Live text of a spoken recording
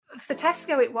for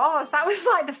Tesco it was. That was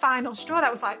like the final straw.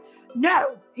 That was like,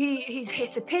 no, he's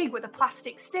hit a pig with a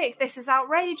plastic stick. This is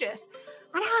outrageous.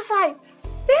 And I was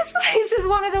like, this place is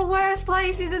one of the worst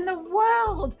places in the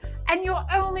world. And you're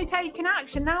only taking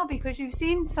action now because you've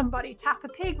seen somebody tap a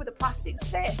pig with a plastic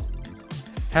stick.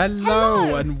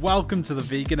 Hello and welcome to the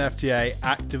Vegan FTA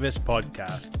Activist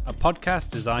Podcast, a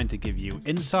podcast designed to give you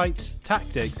insights,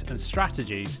 tactics and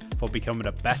strategies for becoming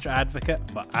a better advocate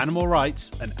for animal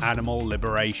rights and animal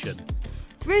liberation.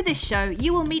 Through this show,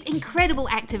 you will meet incredible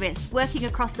activists working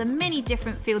across the many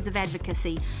different fields of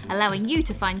advocacy, allowing you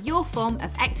to find your form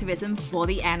of activism for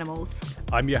the animals.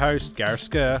 I'm your host, Gareth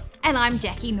Skur. And I'm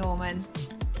Jackie Norman.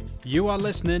 You are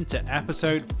listening to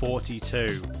episode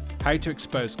 42, How to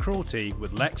Expose Cruelty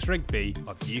with Lex Rigby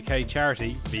of UK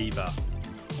charity Viva.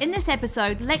 In this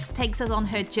episode, Lex takes us on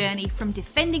her journey from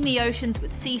defending the oceans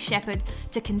with Sea Shepherd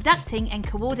to conducting and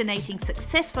coordinating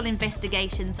successful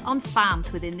investigations on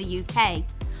farms within the UK.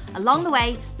 Along the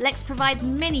way, Lex provides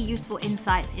many useful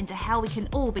insights into how we can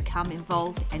all become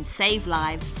involved and save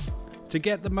lives. To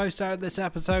get the most out of this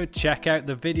episode, check out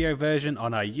the video version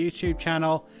on our YouTube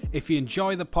channel. If you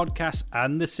enjoy the podcast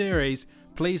and the series,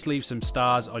 please leave some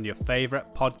stars on your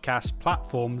favourite podcast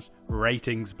platform's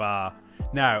ratings bar.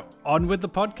 Now, on with the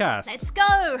podcast. Let's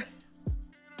go!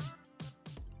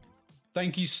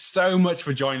 Thank you so much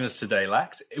for joining us today,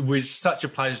 Lex. It was such a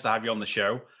pleasure to have you on the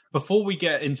show. Before we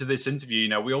get into this interview,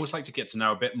 we always like to get to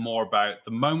know a bit more about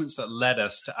the moments that led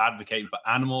us to advocating for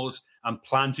animals and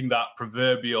planting that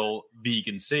proverbial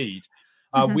vegan seed.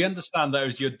 We understand that it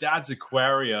was your dad's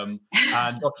aquarium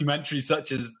and documentaries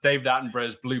such as David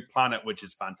Attenborough's Blue Planet, which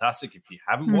is fantastic. If you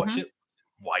haven't watched it,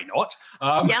 why not?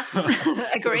 Yes,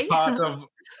 agree. Part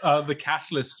of the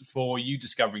catalyst for you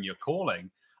discovering your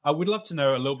calling. I would love to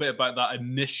know a little bit about that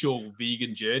initial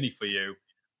vegan journey for you.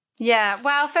 Yeah,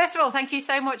 well, first of all, thank you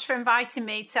so much for inviting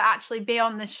me to actually be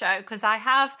on this show, because I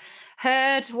have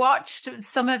watched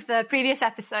some of the previous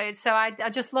episodes, so I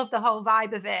just love the whole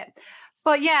vibe of it.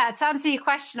 But yeah, to answer your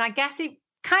question, I guess it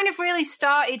kind of really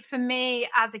started for me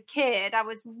as a kid. I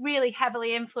was really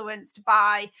heavily influenced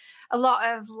by a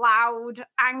lot of loud,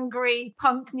 angry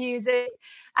punk music.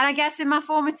 And I guess in my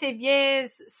formative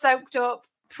years, soaked up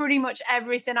pretty much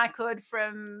everything I could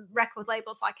from record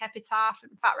labels like Epitaph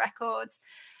and Fat Records.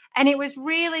 And it was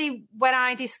really when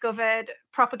I discovered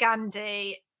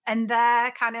Propagandhi and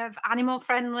their kind of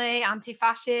animal-friendly,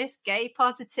 anti-fascist,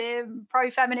 gay-positive,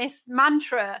 pro-feminist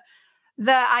mantra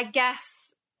that I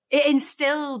guess it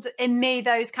instilled in me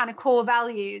those kind of core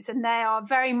values, and they are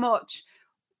very much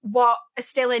what are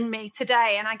still in me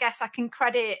today. And I guess I can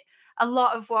credit a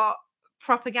lot of what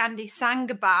Propagandhi sang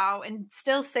about and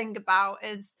still sing about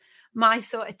as my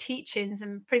sort of teachings,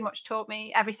 and pretty much taught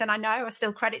me everything I know. I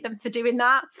still credit them for doing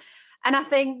that. And I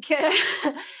think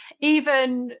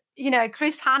even,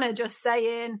 Chris Hanna just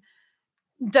saying,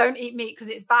 don't eat meat because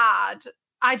it's bad.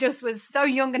 I just was so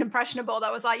young and impressionable that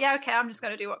I was like, yeah, okay, I'm just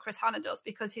going to do what Chris Hanna does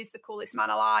because he's the coolest man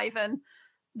alive. And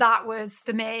that was,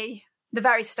 for me, the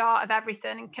very start of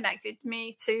everything and connected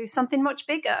me to something much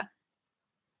bigger.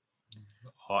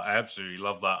 Oh, I absolutely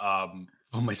love that.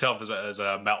 For myself as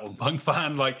a metal and punk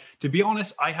fan, to be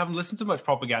honest, I haven't listened to much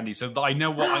Propagandhi, so I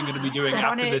know what I'm going to be doing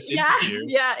after this interview.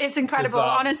 Yeah, it's incredible.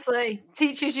 Honestly,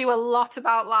 teaches you a lot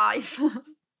about life.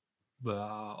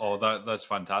 That's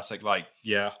fantastic.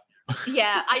 Yeah.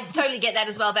 Yeah, I totally get that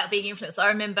as well about being influenced. I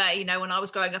remember, when I was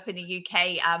growing up in the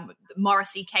UK,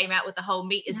 Morrissey came out with the whole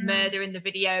meat is murder in the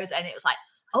videos, and it was like,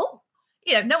 oh,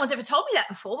 no one's ever told me that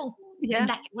before.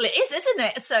 Well, it is, isn't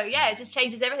it? So yeah, it just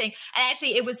changes everything. And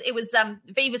actually, it was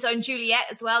Viva's own Juliet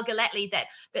as well, Galetly, that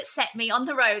set me on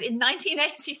the road in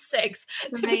 1986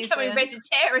 to becoming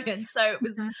vegetarian. So it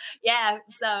was,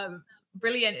 it's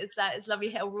brilliant. It's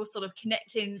lovely how we're all sort of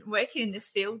connecting, working in this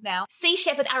field now. Sea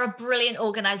Shepherd are a brilliant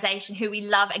organisation who we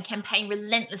love and campaign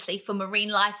relentlessly for marine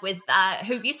life with,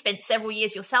 who you spent several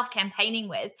years yourself campaigning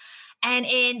with. And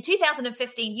in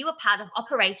 2015, you were part of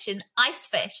Operation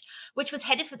Icefish, which was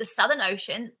headed for the Southern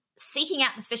Ocean, seeking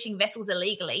out the fishing vessels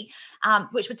illegally,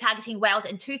 which were targeting whales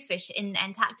and toothfish in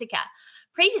Antarctica.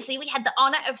 Previously, we had the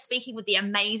honour of speaking with the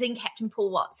amazing Captain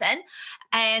Paul Watson,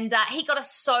 and he got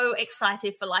us so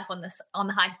excited for life on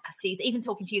the high seas. Even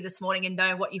talking to you this morning and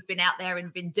knowing what you've been out there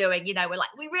and been doing, we're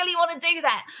like, we really want to do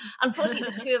that. Unfortunately,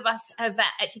 the two of us have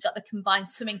actually got the combined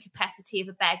swimming capacity of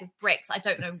a bag of bricks. I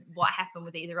don't know what happened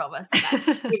with either of us.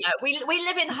 But, we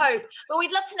live in hope, but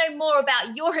we'd love to know more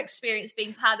about your experience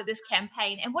being part of this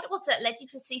campaign and what it was that led you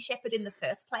to Sea Shepherd in the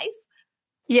first place.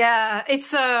 Yeah,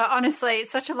 it's honestly,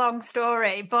 it's such a long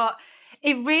story, but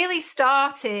It really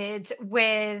started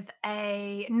with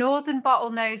a northern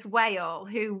bottlenose whale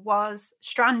who was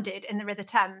stranded in the River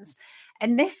Thames.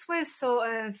 And this was sort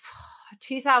of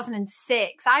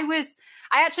 2006. I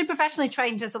actually professionally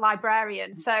trained as a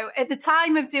librarian. So at the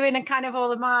time of doing a kind of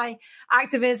all of my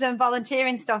activism,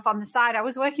 volunteering stuff on the side, I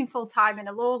was working full time in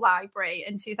a law library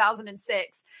in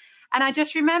 2006. And I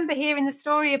just remember hearing the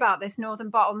story about this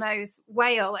northern bottlenose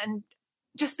whale and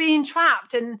just being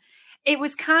trapped. And it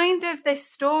was kind of this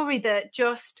story that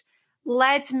just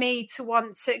led me to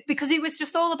want to, because it was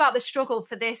just all about the struggle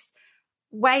for this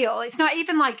whale. It's not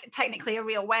even like technically a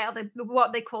real whale. They're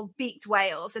what they call beaked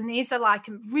whales. And these are like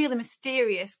a really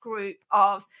mysterious group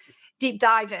of deep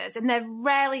divers. And they're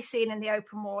rarely seen in the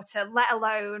open water, let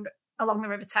alone along the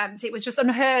River Thames. It was just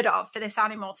unheard of for this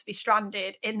animal to be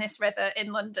stranded in this river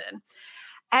in London.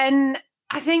 And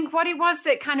I think what it was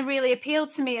that kind of really appealed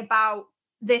to me about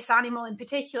this animal in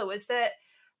particular was that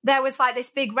there was like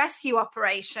this big rescue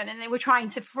operation and they were trying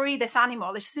to free this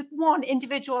animal. This is one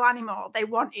individual animal they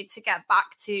wanted to get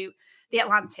back to the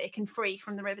Atlantic and free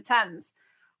from the River Thames.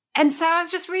 And so I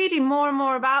was just reading more and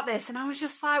more about this and I was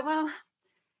just like, well,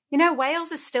 you know,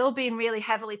 whales are still being really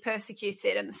heavily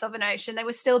persecuted in the Southern Ocean. They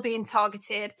were still being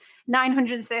targeted.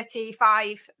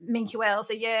 935 minke whales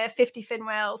a year, 50 fin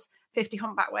whales, 50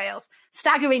 humpback whales,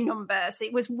 staggering numbers.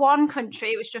 It was one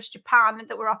country, it was just Japan,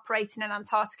 that were operating in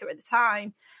Antarctica at the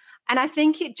time. And I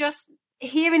think it just,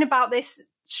 hearing about this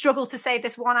struggle to save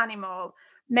this one animal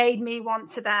made me want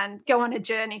to then go on a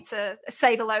journey to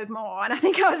save a load more. And I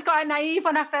think I was quite naive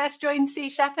when I first joined Sea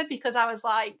Shepherd because I was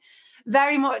like,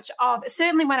 very much of,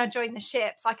 certainly when I joined the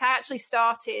ships, like I actually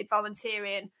started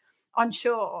volunteering on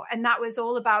shore and that was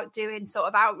all about doing sort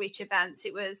of outreach events.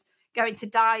 It was going to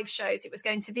dive shows, it was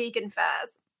going to vegan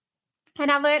fairs.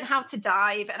 And I learned how to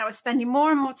dive and I was spending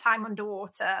more and more time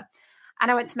underwater. And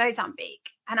I went to Mozambique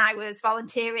and I was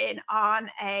volunteering on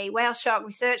a whale shark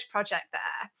research project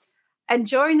there. And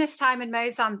during this time in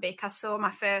Mozambique, I saw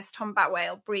my first humpback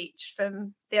whale breach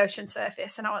from the ocean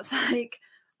surface. And I was like,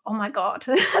 oh my God,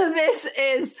 this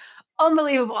is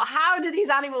unbelievable. How do these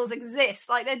animals exist?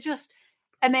 Like, they're just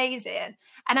amazing.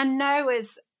 And I know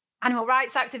as animal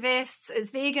rights activists, as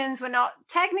vegans, we're not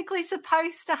technically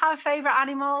supposed to have favorite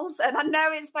animals. And I know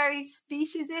it's very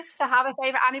speciesist to have a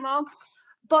favorite animal,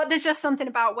 but there's just something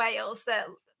about whales that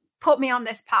put me on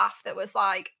this path that was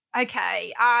like,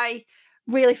 okay, I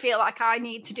really feel like I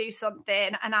need to do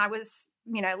something. And I was,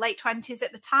 you know, late 20s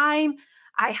at the time.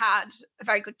 I had a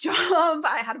very good job.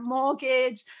 I had a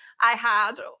mortgage. I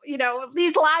had, you know,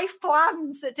 these life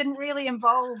plans that didn't really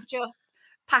involve just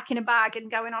packing a bag and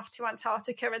going off to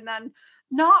Antarctica and then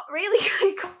not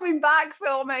really coming back for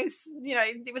almost, you know,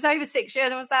 it was over 6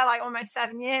 years. I was there like almost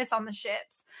 7 years on the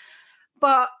ships.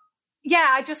 But yeah,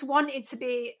 I just wanted to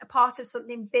be a part of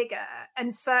something bigger.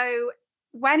 And so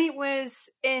when it was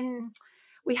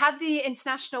we had the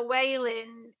International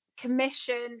Whaling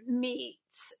Commission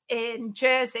meets in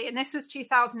Jersey, and this was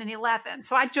 2011.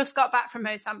 So I just got back from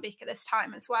Mozambique at this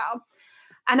time as well.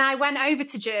 And I went over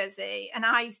to Jersey and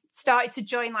I started to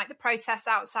join like the protests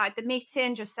outside the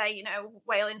meeting, just say, you know,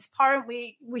 whaling's abhorrent.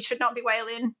 We should not be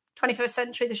whaling. 21st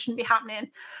century, this shouldn't be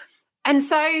happening. And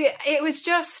so it was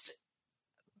just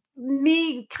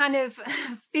me kind of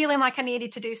feeling like I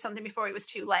needed to do something before it was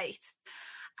too late.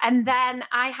 And then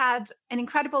I had an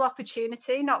incredible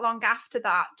opportunity not long after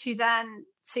that to then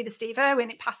see the Steve Irwin.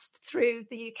 It passed through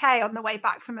the UK on the way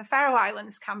back from a Faroe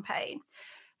Islands campaign,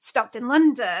 stopped in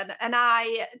London. And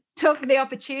I took the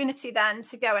opportunity then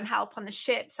to go and help on the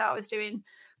ship. So I was doing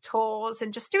tours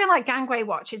and just doing like gangway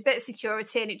watches, bit of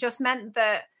security. And it just meant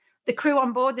that the crew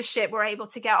on board the ship were able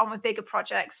to get on with bigger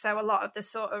projects. So a lot of the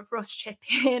sort of rust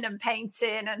chipping and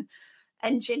painting and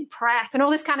engine prep and all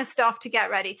this kind of stuff to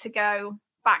get ready to go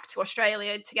back to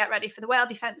Australia to get ready for the whale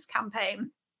defence campaign.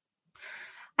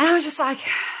 And I was just like,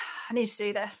 I need to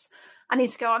do this. I need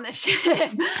to go on this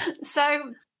ship.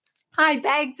 So I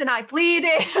begged and I pleaded.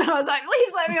 I was like,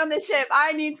 please let me on this ship.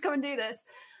 I need to come and do this.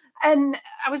 And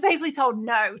I was basically told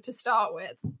no to start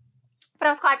with. But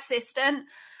I was quite persistent.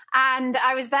 And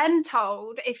I was then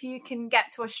told if you can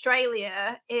get to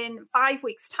Australia in 5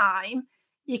 weeks' time,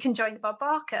 you can join the Bob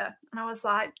Barker. And I was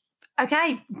like,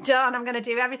 okay, done. I'm going to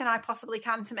do everything I possibly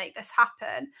can to make this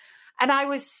happen. And I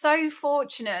was so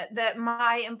fortunate that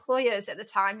my employers at the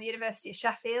time, the University of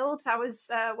Sheffield, I was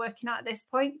working at this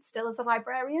point, still as a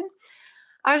librarian.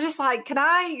 I was just like, can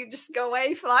I just go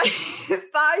away for like 5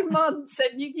 months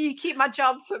and you keep my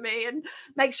job for me and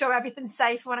make sure everything's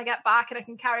safe when I get back and I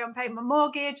can carry on paying my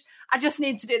mortgage. I just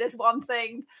need to do this one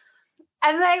thing.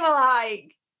 And they were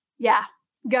like, yeah,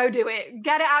 go do it,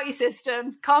 get it out your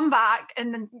system, come back,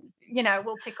 and then, you know,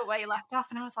 we'll pick up where you left off.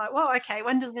 And I was like, whoa, okay,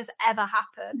 when does this ever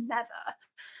happen? Never.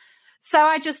 So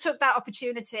I just took that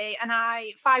opportunity, and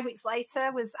 5 weeks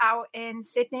later was out in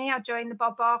Sydney. I joined the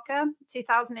Bob Barker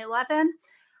 2011,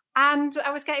 and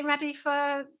I was getting ready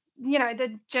for, you know,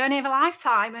 the journey of a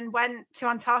lifetime, and went to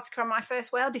Antarctica on my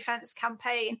first whale defense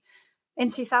campaign in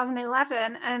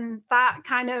 2011. And that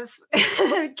kind of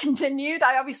continued.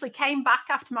 I obviously came back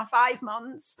after my 5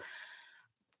 months,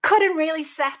 couldn't really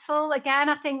settle again.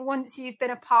 I think once you've been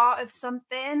a part of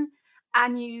something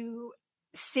and you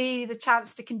see the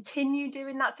chance to continue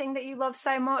doing that thing that you love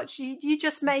so much, you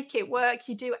just make it work.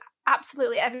 You do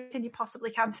absolutely everything you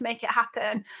possibly can to make it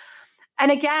happen. And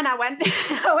again, I went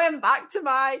back to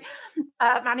my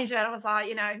manager, and I was like,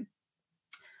 you know,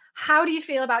 how do you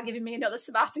feel about giving me another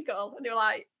sabbatical? And they were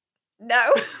like,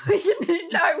 no,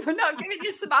 no, we're not giving you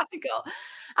a sabbatical.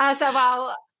 And I said,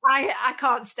 well, I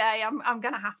can't stay. I'm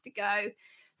going to have to go.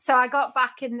 So I got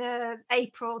back in the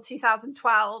April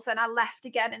 2012, and I left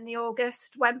again in the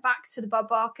August, went back to the Bob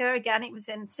Barker. Again, it was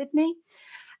in Sydney.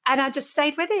 And I just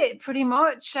stayed with it pretty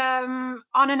much on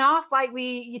and off. Like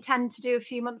you tend to do a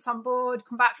few months on board,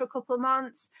 come back for a couple of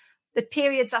months. The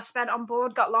periods I spent on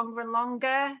board got longer and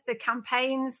longer. The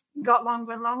campaigns got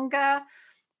longer and longer.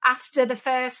 After the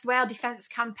first whale defense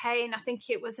campaign, I think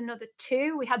it was another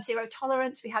 2. We had Zero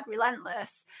Tolerance, we had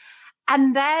Relentless.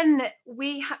 And then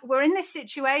we were in this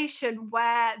situation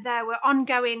where there were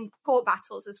ongoing court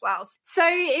battles as well. So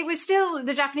it was still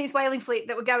the Japanese whaling fleet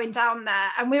that were going down there.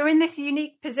 And we were in this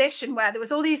unique position where there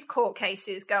was all these court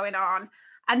cases going on.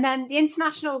 And then the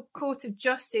International Court of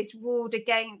Justice ruled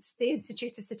against the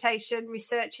Institute of Cetacean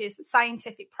Research's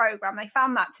scientific program. They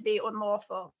found that to be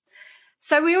unlawful.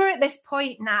 So we were at this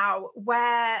point now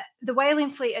where the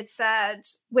whaling fleet had said,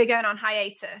 we're going on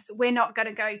hiatus. We're not going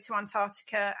to go to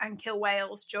Antarctica and kill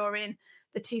whales during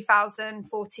the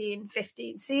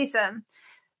 2014-15 season.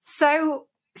 So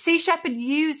Sea Shepherd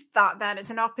used that then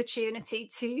as an opportunity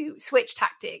to switch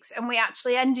tactics. And we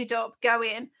actually ended up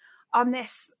going on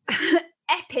this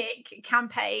epic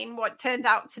campaign, what turned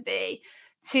out to be,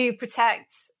 to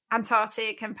protect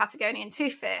Antarctic and Patagonian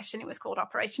toothfish. And it was called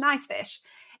Operation Icefish.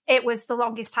 It was the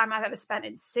longest time I've ever spent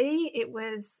in sea. It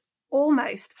was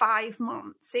almost 5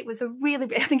 months. It was I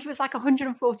think it was like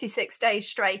 146 days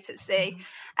straight at sea. Mm-hmm.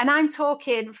 And I'm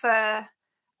talking for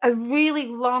a really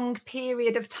long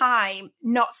period of time,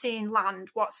 not seeing land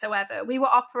whatsoever. We were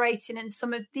operating in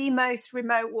some of the most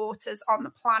remote waters on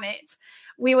the planet.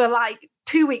 We were like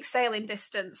 2 weeks sailing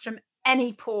distance from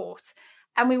any port.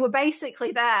 And we were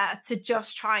basically there to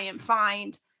just try and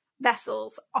find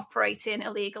vessels operating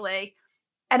illegally.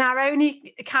 And our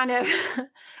only kind of,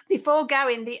 before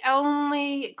going, the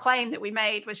only claim that we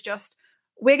made was just,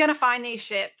 we're going to find these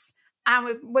ships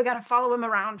and we're going to follow them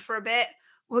around for a bit.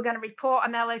 We're going to report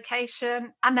on their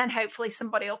location, and then hopefully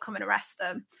somebody will come and arrest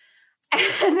them.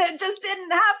 And it just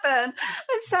didn't happen.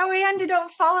 And so we ended up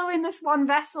following this one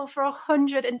vessel for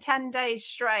 110 days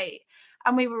straight.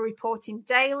 And we were reporting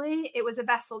daily. It was a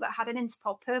vessel that had an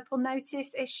Interpol Purple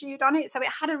notice issued on it. So it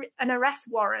had an arrest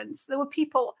warrant. There were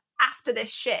people after this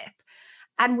ship,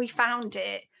 and we found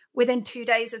it within 2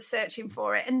 days of searching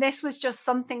for it. And this was just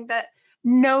something that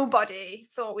nobody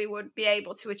thought we would be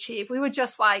able to achieve. We were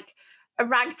just like a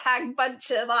ragtag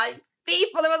bunch of like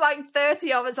people. There was like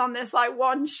 30 of us on this like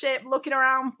one ship looking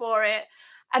around for it.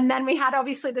 And then we had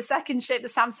obviously the second ship, the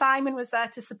Sam Simon, was there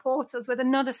to support us with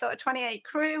another sort of 28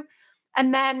 crew.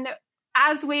 And then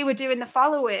as we were doing the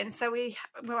following, so we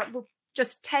were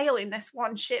just tailing this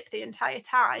one ship the entire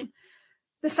time.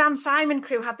 The Sam Simon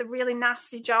crew had the really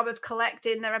nasty job of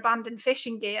collecting their abandoned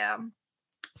fishing gear.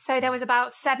 So there was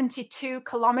about 72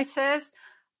 kilometers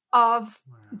of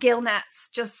gill nets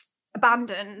just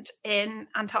abandoned in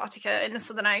Antarctica, in the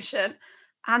Southern Ocean.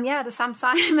 And yeah, the Sam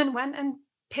Simon went and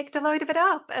picked a load of it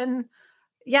up. And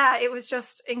yeah, it was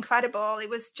just incredible.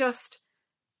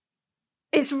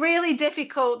 It's really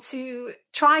difficult to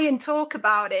try and talk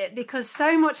about it because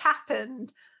so much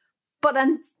happened, but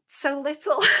then so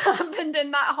little happened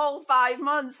in that whole 5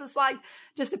 months. It's like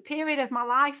just a period of my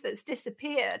life that's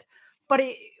disappeared. But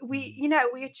we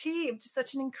achieved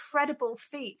such an incredible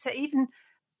feat to even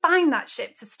find that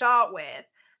ship to start with.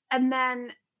 And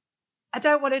then I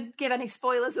don't want to give any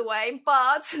spoilers away,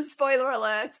 but spoiler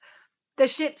alert, the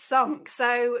ship sunk.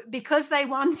 So because they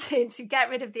wanted to get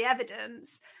rid of the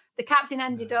evidence, the captain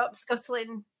ended up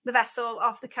scuttling the vessel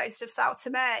off the coast of Sao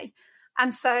Tome.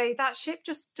 And so that ship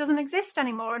just doesn't exist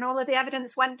anymore, and all of the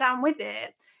evidence went down with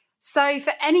it. So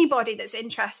for anybody that's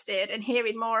interested in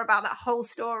hearing more about that whole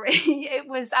story, it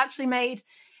was actually made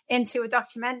into a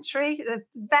documentary. The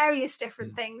various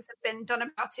different things have been done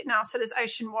about it now. So there's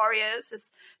Ocean Warriors,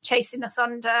 there's Chasing the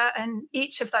Thunder, and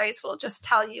each of those will just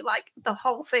tell you like the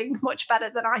whole thing much better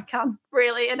than I can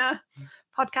really in a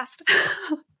podcast.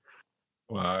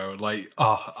 Wow,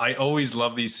 I always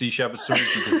love these Sea Shepherd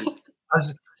stories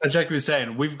because as Jackie was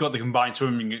saying, we've got the combined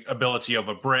swimming ability of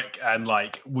a brick, and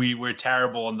like we're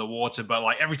terrible in the water, but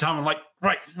like every time I'm like,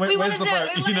 right, where's the boat?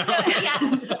 Yeah.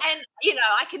 And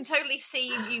I can totally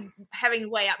see you having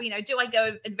way up. Do I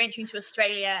go adventuring to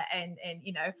Australia and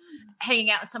hanging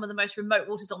out in some of the most remote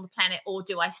waters on the planet, or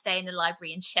do I stay in the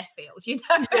library in Sheffield? Yeah.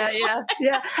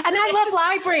 And I love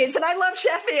libraries and I love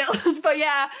Sheffield, but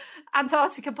yeah,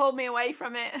 Antarctica pulled me away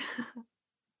from it.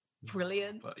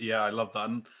 Brilliant. But yeah, I love that.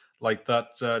 And like that,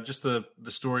 just the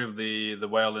story of the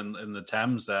whale in the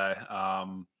Thames there.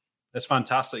 It's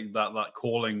fantastic that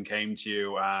calling came to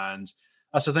you, and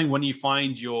that's the thing, when you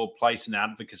find your place in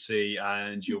advocacy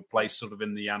and your place sort of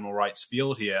in the animal rights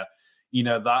field here,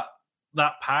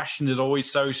 that passion is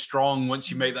always so strong once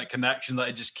you make that connection that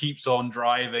it just keeps on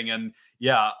driving. And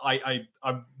yeah,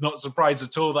 I'm not surprised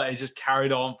at all that it just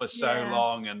carried on for so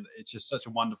long, and it's just such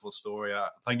a wonderful story.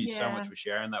 Thank you so much for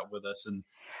sharing that with us. And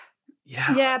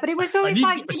yeah, but it was always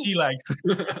like sea legs.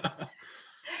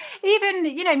 Even,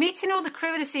 meeting all the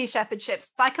crew of the Sea Shepherd ships,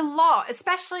 like a lot,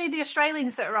 especially the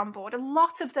Australians that are on board, a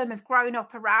lot of them have grown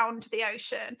up around the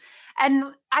ocean.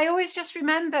 And I always just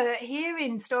remember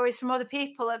hearing stories from other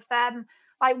people of them,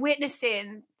 like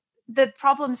witnessing the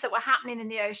problems that were happening in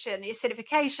the ocean, the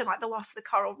acidification, like the loss of the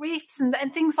coral reefs and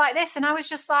things like this. And I was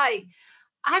just like,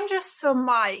 I'm just some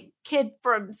like kid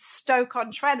from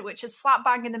Stoke-on-Trent, which is slap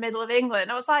bang in the middle of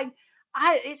England. I was like,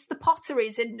 it's the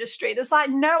potteries industry. There's like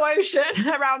no ocean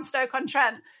around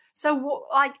Stoke-on-Trent. So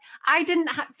like, I didn't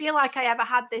feel like I ever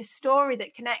had this story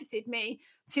that connected me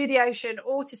to the ocean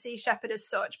or to Sea Shepherd as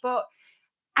such. But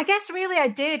I guess really I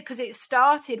did, because it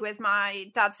started with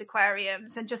my dad's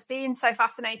aquariums and just being so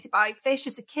fascinated by fish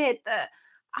as a kid that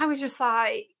I was just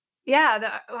like,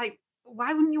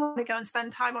 why wouldn't you want to go and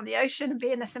spend time on the ocean and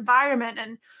be in this environment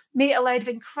and meet a load of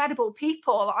incredible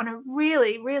people on a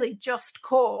really, really just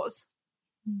cause?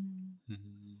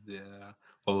 Yeah.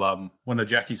 Well, one of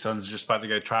Jackie's sons is just about to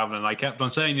go traveling, and I kept on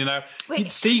saying,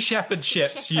 Sea Shepherd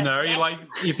ships, you're like,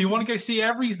 if you want to go see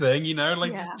everything,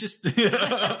 just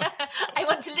I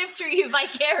want to live through you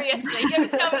vicariously. You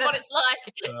tell me what it's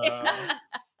like.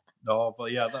 No,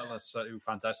 but yeah, that's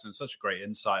fantastic and such a great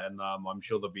insight. And I'm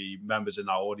sure there'll be members in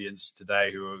our audience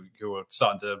today who are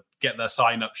starting to get their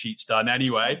sign-up sheets done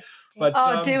anyway. But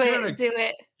do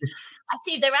it. I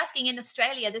see they're asking in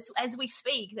Australia this as we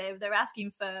speak. They're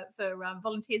asking for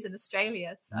volunteers in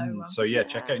Australia. So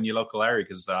check out in your local area,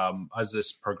 because as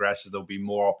this progresses, there'll be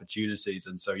more opportunities.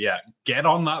 And so get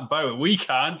on that boat. We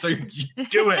can't, so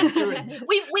do it.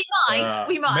 we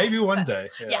might. Maybe one day.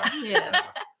 Yeah.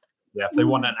 Yeah, if they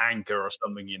want an anchor or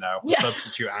something,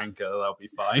 substitute anchor, that'll be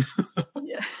fine.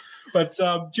 But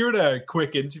during a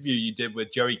quick interview you did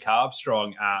with Joey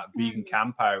Carbstrong at Vegan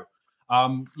Camp Out,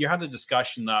 you had a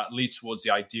discussion that leads towards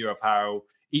the idea of how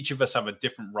each of us have a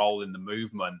different role in the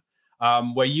movement,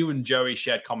 where you and Joey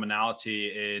shared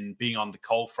commonality in being on the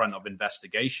cold front of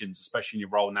investigations, especially in your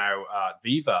role now at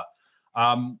Viva.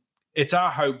 It's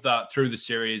our hope that through the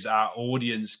series, our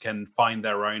audience can find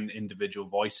their own individual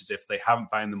voices if they haven't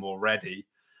found them already,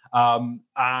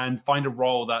 and find a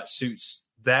role that suits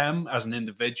them as an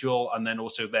individual and then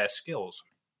also their skills.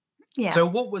 Yeah. So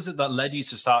what was it that led you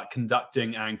to start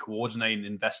conducting and coordinating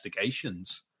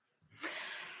investigations?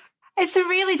 It's a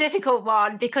really difficult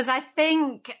one, because I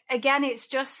think, again, it's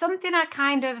just something I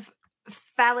kind of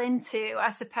fell into, I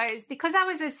suppose, because I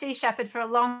was with Sea Shepherd for a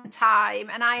long time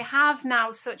and I have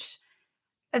now such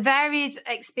a varied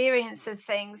experience of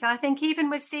things. And I think even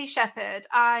with Sea Shepherd,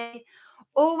 I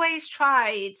always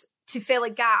tried to fill a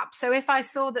gap. So if I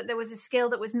saw that there was a skill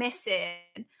that was missing,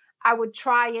 I would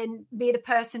try and be the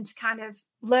person to kind of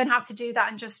learn how to do that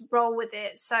and just roll with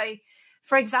it. So,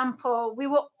 for example, we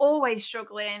were always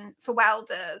struggling for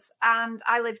welders, and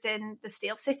I lived in the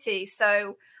Steel City.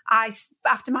 So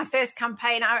after my first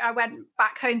campaign, I went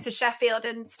back home to Sheffield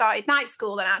and started night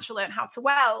school and actually learned how to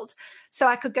weld. So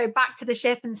I could go back to the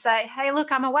ship and say, hey,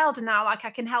 look, I'm a welder now. Like, I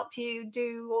can help you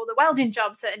do all the welding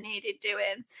jobs that are needed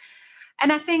doing.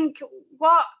 And I think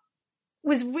what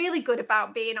was really good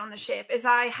about being on the ship is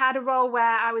I had a role where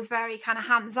I was very kind of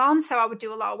hands-on. So I would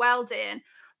do a lot of welding.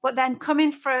 But then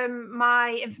coming from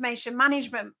my information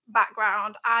management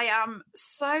background, I am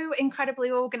so incredibly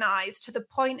organized to the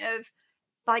point of,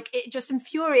 like, it just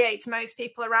infuriates most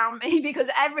people around me because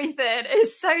everything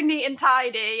is so neat and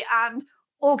tidy and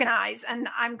organized, and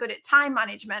I'm good at time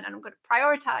management and I'm good at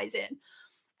prioritizing.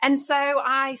 And so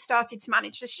I started to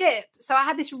manage the ship. So I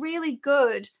had this really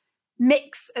good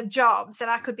mix of jobs that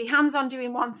I could be hands-on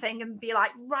doing one thing and be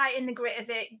like right in the grit of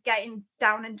it, getting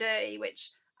down and dirty,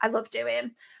 which I love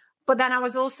doing. But then I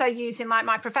was also using like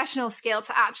my professional skill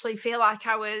to actually feel like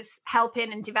I was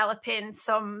helping and developing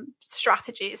some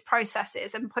strategies,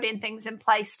 processes, and putting things in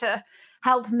place to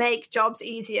help make jobs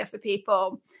easier for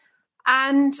people.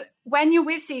 And when you're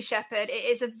with Sea Shepherd, it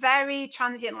is a very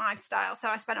transient lifestyle. So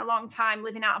I spent a long time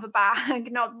living out of a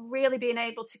bag, not really being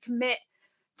able to commit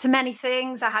to many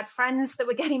things. I had friends that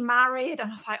were getting married and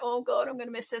I was like, oh God, I'm going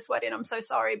to miss this wedding. I'm so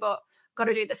sorry, but I've got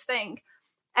to do this thing.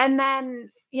 And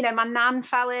then, you know, my nan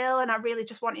fell ill and I really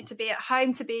just wanted to be at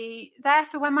home, to be there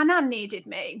for when my nan needed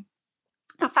me.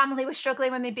 My family was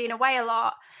struggling with me being away a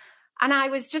lot. And I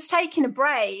was just taking a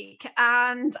break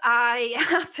and I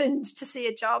happened to see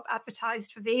a job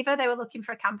advertised for Viva. They were looking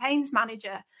for a campaigns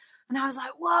manager. And I was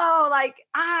like, whoa, like,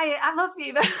 I love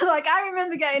Viva. Like, I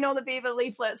remember getting all the Viva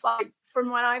leaflets, like, from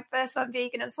when I first went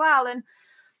vegan as well. And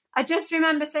I just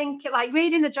remember thinking, like,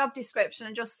 reading the job description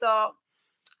and just thought,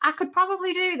 I could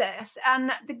probably do this.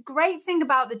 And the great thing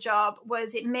about the job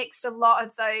was it mixed a lot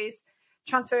of those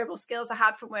transferable skills I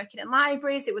had from working in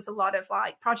libraries. It was a lot of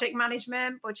like project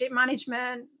management, budget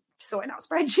management, sorting out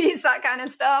spreadsheets, that kind of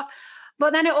stuff.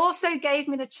 But then it also gave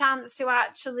me the chance to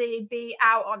actually be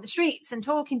out on the streets and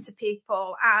talking to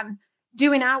people and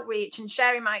doing outreach and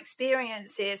sharing my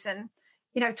experiences and,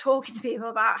 you know, talking to people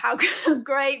about how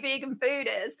great vegan food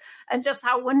is and just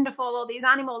how wonderful all these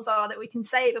animals are that we can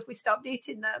save if we stopped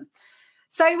eating them.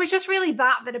 So it was just really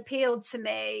that appealed to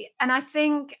me. And I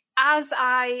think as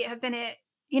I have been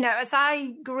as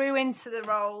I grew into the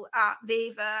role at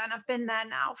Viva, and I've been there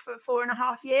now for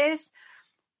 4.5 years,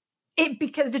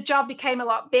 because the job became a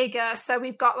lot bigger. So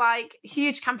we've got like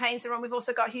huge campaigns that run. We've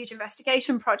also got huge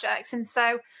investigation projects. And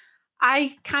so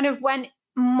I kind of went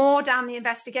more down the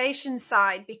investigation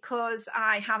side because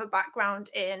I have a background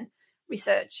in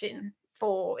researching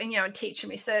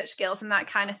teaching research skills and that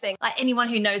kind of thing. Like anyone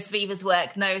who knows Viva's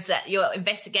work knows that your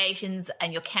investigations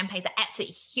and your campaigns are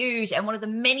absolutely huge. And one of the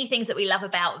many things that we love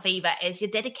about Viva is your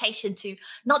dedication to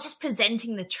not just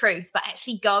presenting the truth, but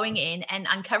actually going in and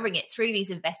uncovering it through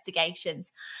these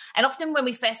investigations. And often when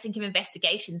we first think of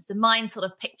investigations, the mind sort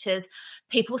of pictures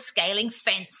people scaling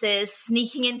fences,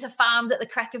 sneaking into farms at the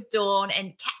crack of dawn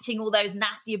and catching all those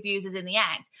nasty abusers in the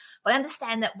act. But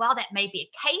understand that while that may be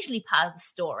occasionally part of the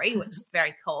story, which is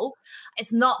very cool,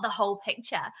 it's not the whole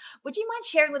picture. Would you mind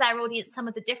sharing with our audience some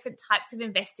of the different types of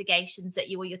investigations that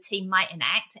you or your team might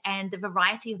enact and the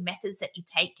variety of methods that you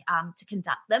take to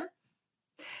conduct them?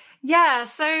 Yeah,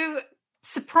 so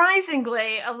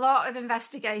surprisingly, a lot of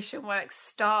investigation work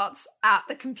starts at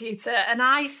the computer, and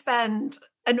I spend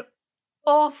an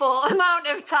awful amount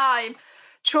of time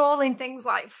trawling things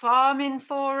like farming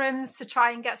forums to try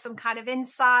and get some kind of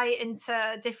insight into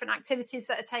different activities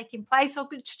that are taking place, or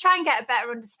to try and get a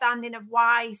better understanding of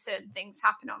why certain things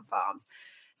happen on farms.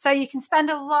 So you can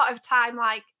spend a lot of time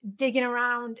like digging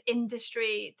around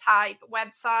industry type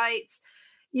websites.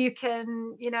 You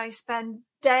can, spend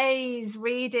days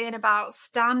reading about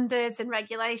standards and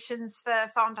regulations for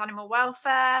farmed animal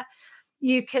welfare.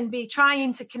 You can be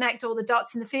trying to connect all the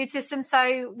dots in the food system.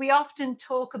 So we often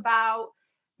talk about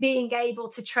being able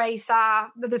to trace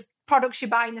the products you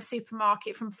buy in the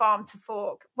supermarket from farm to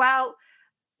fork. Well,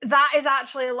 that is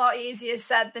actually a lot easier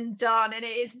said than done. And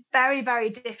it is very, very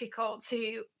difficult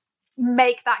to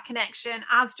make that connection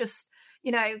as just,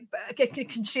 a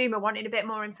consumer wanting a bit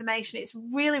more information. It's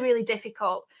really, really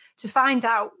difficult to find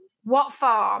out what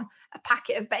farm a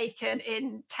packet of bacon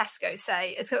in Tesco,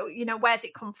 say, so, where's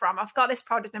it come from? I've got this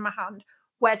product in my hand.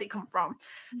 Where's it come from?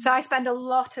 So I spend a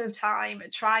lot of time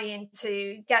trying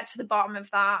to get to the bottom of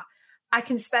that. I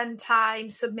can spend time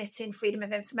submitting freedom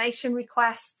of information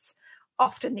requests.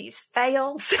 Often these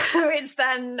fail. So it's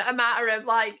then a matter of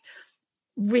like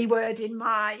rewording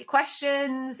my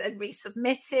questions and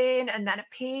resubmitting and then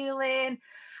appealing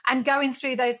and going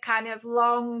through those kind of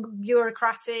long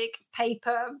bureaucratic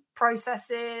paper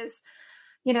processes,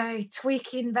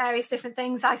 tweaking various different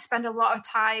things. I spend a lot of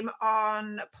time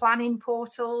on planning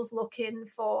portals, looking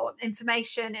for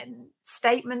information and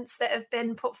statements that have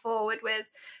been put forward with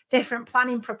different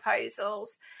planning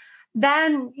proposals.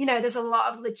 Then, there's a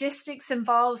lot of logistics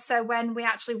involved. So when we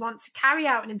actually want to carry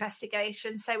out an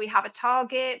investigation, say we have a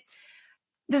target,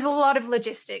 there's a lot of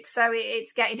logistics. So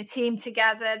it's getting a team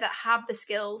together that have the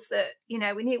skills that,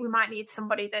 we need. We might need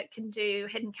somebody that can do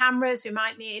hidden cameras. We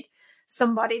might need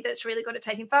somebody that's really good at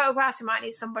taking photographs. We might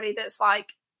need somebody that's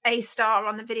like a star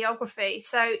on the videography.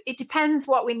 So it depends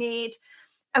what we need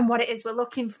and what it is we're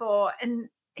looking for. And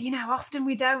often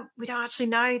we don't actually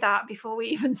know that before we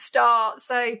even start.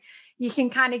 So you can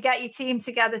kind of get your team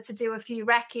together to do a few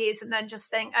recce's and then just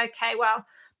think, okay, well,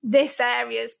 this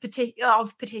area is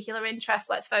of particular interest.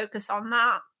 Let's focus on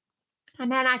that.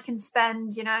 And then I can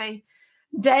spend,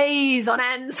 days on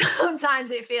end.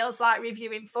 Sometimes it feels like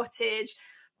reviewing footage,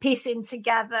 piecing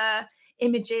together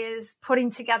images, putting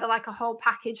together like a whole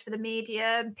package for the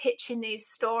media, pitching these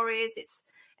stories. It's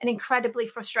an incredibly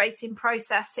frustrating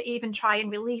process to even try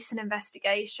and release an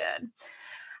investigation.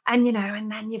 And,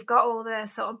 and then you've got all the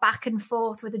sort of back and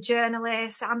forth with the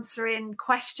journalists, answering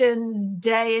questions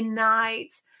day and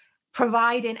night,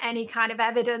 providing any kind of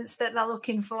evidence that they're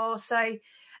looking for. So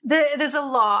there's a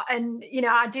lot. And,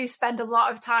 I do spend a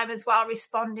lot of time as well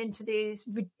responding to these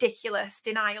ridiculous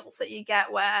denials that you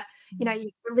get where,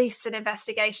 you released an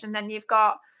investigation and then you've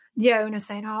got the owner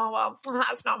saying, oh, well,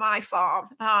 that's not my farm.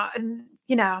 And,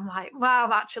 I'm like,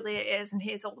 well, actually it is. And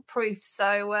here's all the proof.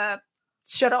 So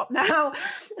shut up now.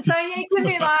 So it can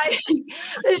be like,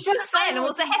 there's just so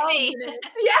animals are happy.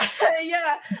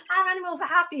 Yeah. Our animals are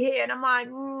happy here. And I'm like,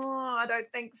 I don't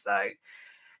think so.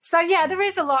 So, yeah, there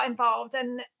is a lot involved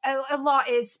and a lot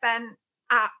is spent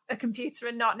at a computer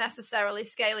and not necessarily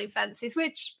scaling fences,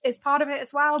 which is part of it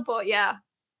as well. But, yeah,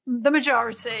 the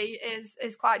majority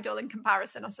is quite dull in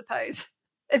comparison, I suppose,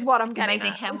 is what I'm getting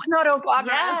at. It's not all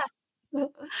glamorous. Yeah.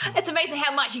 It's amazing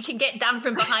how much you can get done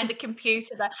from behind the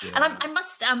computer there. Yeah. And I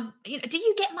must do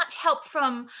you get much help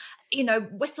from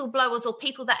whistleblowers or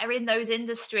people that are in those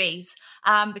industries,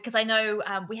 because I know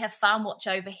we have Farm Watch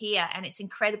over here and it's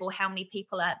incredible how many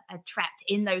people are trapped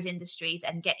in those industries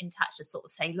and get in touch to sort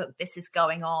of say, look, this is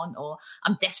going on, or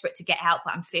I'm desperate to get out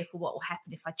but I'm fearful what will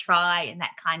happen if I try, and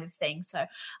that kind of thing. So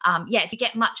do you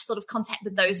get much sort of contact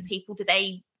with those people? Do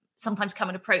they sometimes come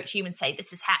and approach you and say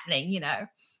this is happening?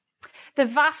 The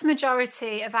vast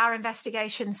majority of our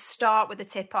investigations start with a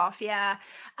tip-off, yeah.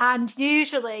 And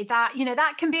usually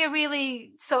that can be a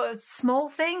really sort of small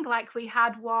thing. Like we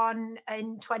had one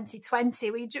in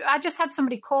 2020. I just had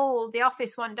somebody call the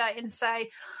office one day and say,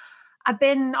 I've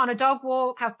been on a dog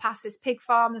walk, I've passed this pig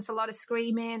farm, there's a lot of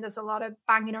screaming, there's a lot of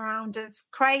banging around of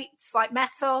crates, like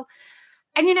metal.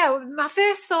 And, my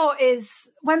first thought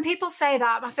is, when people say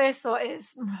that, my first thought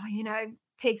is,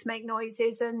 pigs make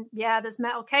noises and there's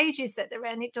metal cages that they're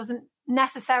in. It doesn't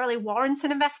necessarily warrant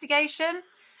an investigation.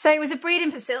 So it was a breeding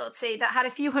facility that had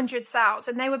a few hundred sows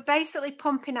and they were basically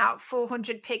pumping out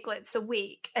 400 piglets a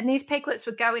week. And these piglets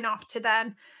were going off to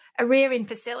then a rearing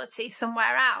facility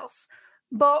somewhere else.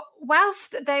 But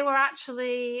whilst they were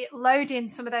actually loading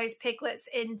some of those piglets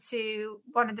into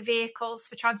one of the vehicles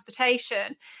for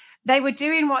transportation, they were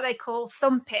doing what they call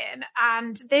thumping.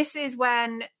 And this is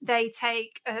when they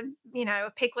take a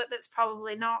piglet that's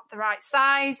probably not the right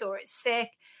size or it's sick,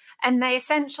 and they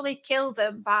essentially kill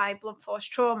them by blunt force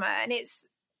trauma. And it's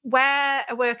where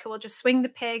a worker will just swing the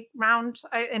pig round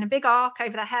in a big arc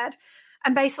over the head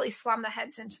and basically slam their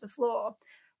heads into the floor.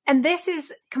 And this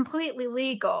is completely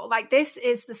legal. Like, this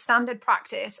is the standard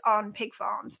practice on pig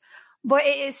farms. But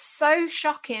it is so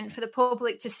shocking for the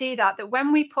public to see that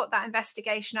when we put that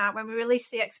investigation out, when we released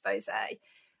the expose,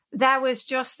 there was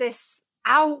just this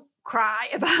outcry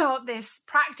about this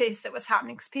practice that was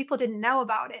happening because people didn't know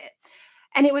about it.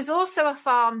 And it was also a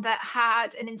farm that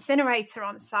had an incinerator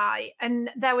on site. And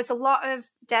there was a lot of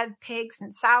dead pigs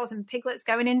and sows and piglets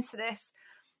going into this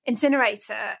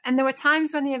incinerator. And there were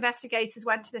times when the investigators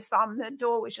went to this farm and the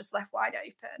door was just left wide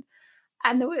open.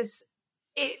 And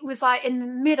it was like in the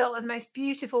middle of the most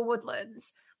beautiful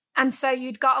woodlands. And so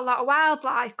you'd got a lot of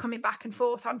wildlife coming back and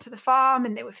forth onto the farm,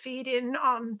 and they were feeding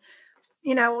on,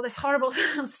 all this horrible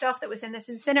stuff that was in this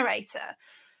incinerator.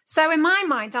 So in my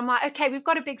mind, I'm like, okay, we've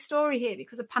got a big story here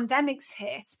because a pandemic's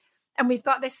hit and we've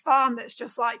got this farm that's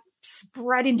just like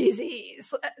spreading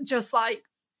disease, just like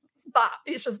that.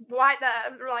 It's just right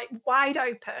there, like wide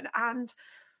open. And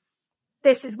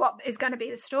this is what is going to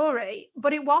be the story.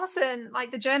 But it wasn't,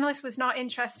 like, the journalist was not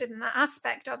interested in that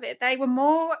aspect of it. They were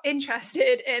more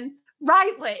interested in,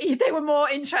 rightly, they were more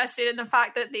interested in the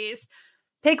fact that these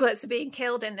piglets are being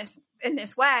killed in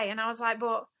this way. And I was like,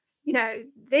 but,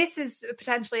 this is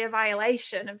potentially a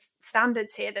violation of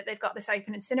standards here, that they've got this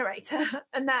open incinerator.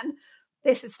 And then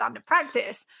this is standard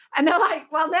practice. And they're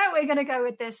like, well, no, we're going to go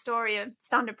with this story of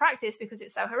standard practice because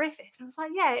it's so horrific. And I was like,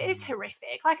 yeah, it is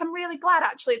horrific. Like, I'm really glad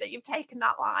actually that you've taken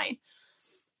that line.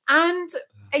 And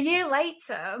a year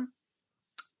later,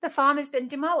 the farm has been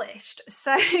demolished.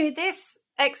 So this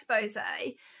expose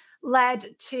led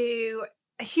to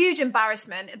a huge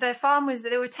embarrassment. There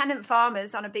were tenant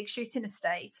farmers on a big shooting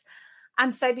estate.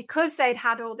 And so because they'd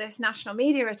had all this national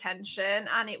media attention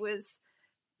and it was,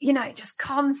 just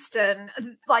constant,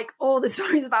 like all the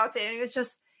stories about it. And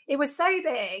it was so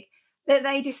big that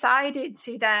they decided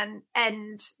to then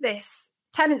end this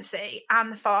tenancy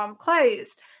and the farm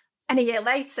closed. And a year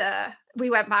later, we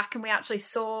went back and we actually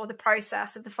saw the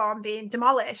process of the farm being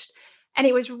demolished. And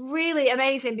it was really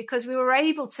amazing because we were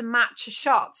able to match a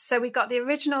shot. So we got the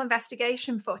original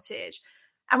investigation footage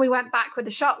and we went back with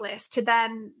the shot list to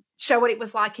then show what it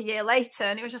was like a year later.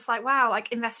 And it was just like, wow,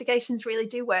 like investigations really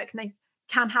do work and they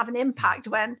can have an impact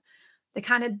when they're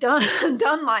kind of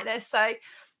done like this. So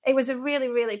it was a really,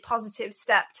 really positive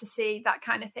step to see that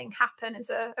kind of thing happen as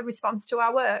a response to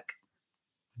our work.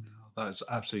 That's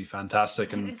absolutely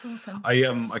fantastic. And it's awesome. I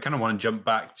kind of want to jump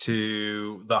back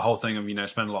to the whole thing of,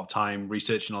 spending a lot of time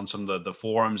researching on some of the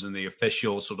forums and the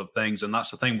official sort of things. And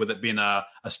that's the thing with it being a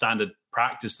standard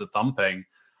practice, the thumping.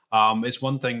 It's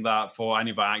one thing that for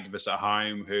any of our activists at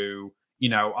home who,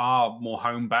 are more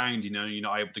homebound, you're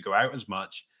not able to go out as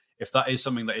much. If that is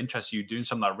something that interests you, doing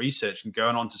some of that research and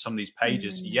going onto some of these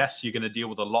pages, yes, you're going to deal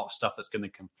with a lot of stuff that's going to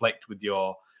conflict with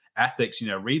your ethics,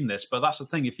 reading this. But that's the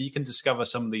thing. If you can discover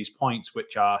some of these points,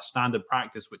 which are standard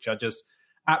practice, which are just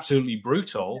absolutely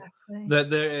brutal, that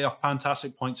they are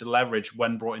fantastic points of leverage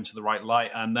when brought into the right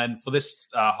light. And then for this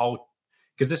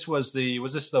because this was the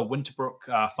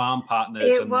Winterbrook Farm Partners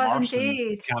it and was Morrison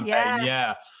indeed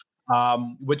campaign,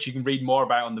 which you can read more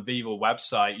about on the Viva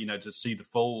website, to see the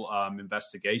full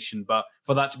investigation. But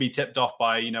for that to be tipped off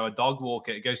by, a dog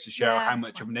walker, it goes to show how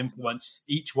much of an influence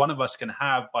each one of us can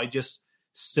have by just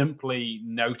simply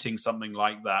noting something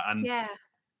like that. And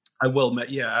I will admit,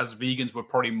 as vegans, we're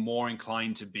probably more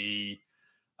inclined to be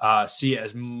see it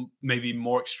as maybe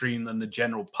more extreme than the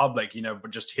general public,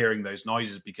 but just hearing those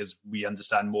noises because we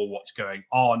understand more what's going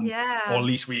on, or at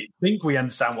least we think we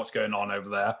understand what's going on over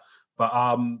there. But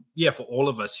for all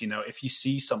of us, if you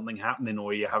see something happening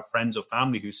or you have friends or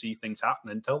family who see things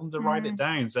happening, tell them to write it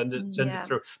down, send it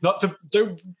through. Not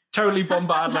to totally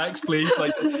bombard Lex, please.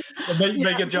 Like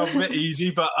make a job a bit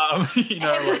easy, but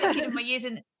we're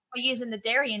using the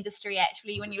dairy industry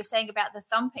actually. When you were saying about the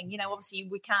thumping, obviously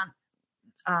we can't.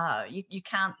 You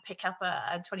can't pick up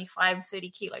a 25, 30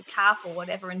 kilo calf or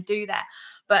whatever and do that.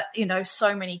 But,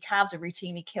 so many calves are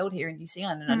routinely killed here in New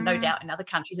Zealand and no doubt in other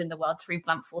countries in the world through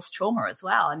blunt force trauma as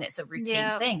well. And it's a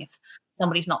routine thing. If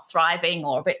somebody's not thriving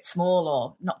or a bit small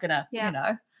or not going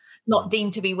to, not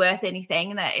deemed to be worth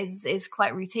anything, that is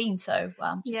quite routine. So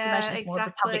just imagine if more of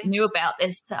the public knew about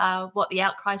this, what the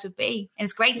outcries would be. And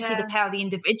it's great to see the power of the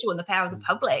individual and the power of the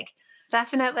public.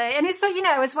 Definitely. And it's,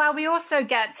 as well, we also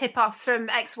get tip-offs from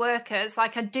ex-workers.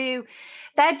 Like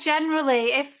they're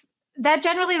generally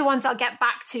the ones I'll get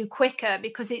back to quicker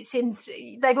because it seems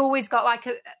they've always got like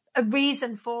a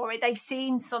reason for it. They've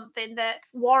seen something that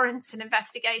warrants an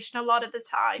investigation a lot of the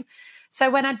time. So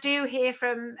when I do hear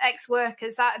from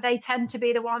ex-workers, they tend to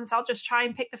be the ones I'll just try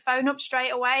and pick the phone up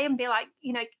straight away and be like,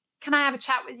 can I have a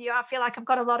chat with you? I feel like I've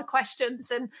got a lot of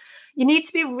questions. And you need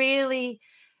to be really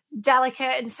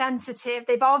delicate and sensitive.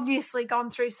 They've obviously gone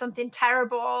through something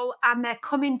terrible and they're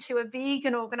coming to a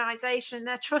vegan organization.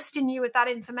 They're trusting you with that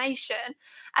information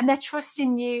and they're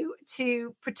trusting you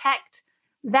to protect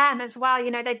them as well.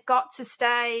 They've got to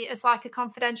stay as like a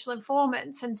confidential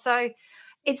informant. And so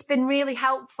it's been really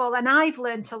helpful. And I've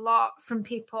learned a lot from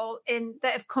people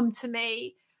that have come to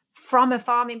me from a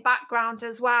farming background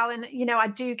as well. And, I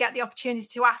do get the opportunity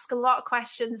to ask a lot of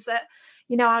questions that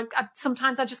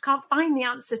sometimes I just can't find the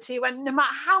answer to, and no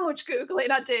matter how much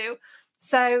Googling I do.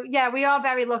 So, we are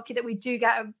very lucky that we do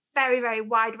get a very, very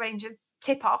wide range of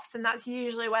tip-offs, and that's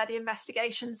usually where the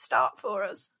investigations start for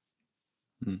us.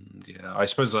 I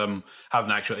suppose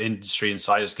having actual industry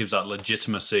insiders gives that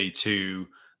legitimacy to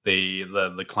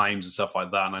the claims and stuff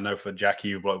like that. And I know for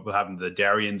Jackie, having the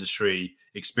dairy industry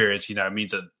experience, it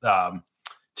means that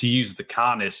to use the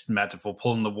carnist metaphor,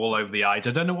 pulling the wool over the eyes.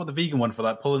 I don't know what the vegan one for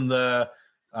that, pulling the...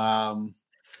 I'm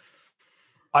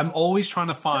always trying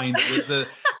to find with the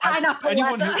pineapple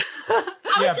anyone leather.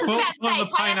 Pulling the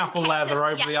pineapple leather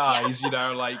over the eyes.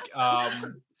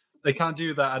 They can't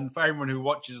do that. And for everyone who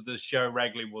watches the show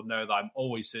regularly will know that I'm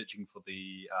always searching for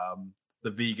the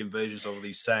vegan versions of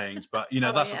these sayings. But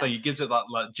that's the thing; it gives it that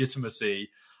legitimacy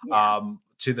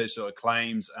to those sort of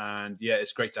claims. And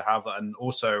it's great to have that. And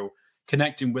also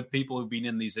connecting with people who've been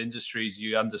in these industries,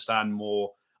 you understand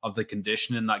more of the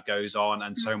conditioning that goes on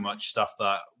and so much stuff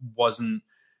that wasn't,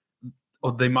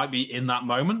 or they might be in that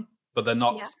moment, but they're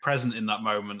not present in that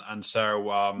moment. And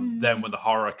so then when the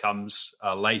horror comes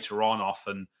later on,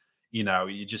 often,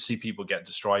 you just see people get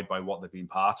destroyed by what they've been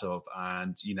part of.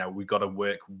 And, we've got to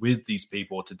work with these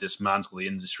people to dismantle the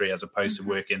industry as opposed to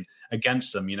working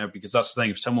against them, because that's the thing.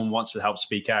 If someone wants to help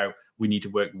speak out, we need to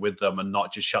work with them and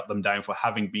not just shut them down for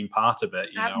having been part of it.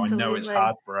 You know, I know it's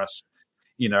hard for us.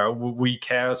 You know, we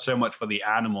care so much for the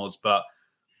animals, but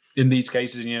in these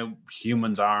cases, you know,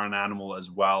 humans are an animal as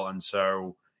well. And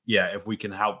so, yeah, if we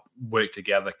can help work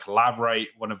together, collaborate,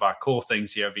 one of our core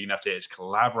things here at Vegan FTA is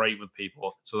collaborate with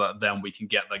people so that then we can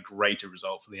get the greater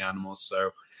result for the animals.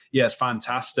 So, yeah, it's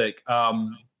fantastic.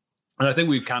 And I think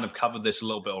we've kind of covered this a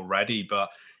little bit already, but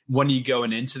when you're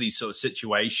going into these sort of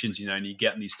situations, you know, and you're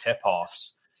getting these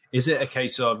tip-offs, is it a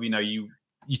case of, you know, you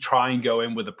try and go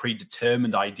in with a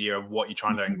predetermined idea of what you're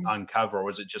trying to uncover, or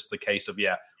is it just the case of,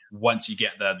 yeah, once you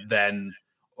get there, then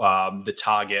the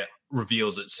target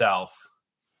reveals itself?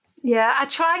 Yeah, I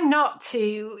try not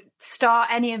to start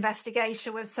any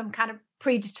investigation with some kind of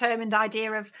predetermined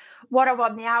idea of what I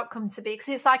want the outcome to be. Because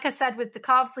it's like I said with the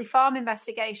Carvesley Farm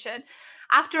investigation,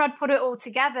 after I'd put it all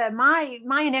together, my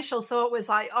initial thought was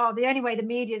like, oh, the only way the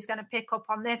media is going to pick up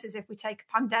on this is if we take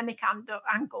a pandemic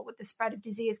angle with the spread of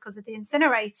disease because of the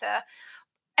incinerator.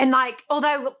 And like,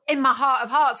 although in my heart of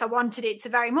hearts, I wanted it to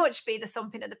very much be the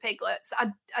thumping of the piglets,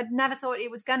 I'd never thought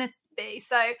it was going to be.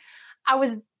 So I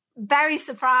was very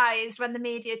surprised when the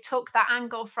media took that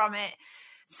angle from it.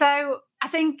 So I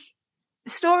think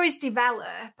stories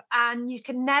develop, and you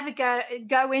can never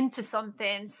go into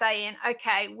something saying,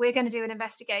 okay, we're going to do an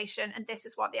investigation and this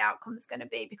is what the outcome is going to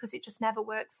be, because it just never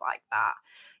works like that.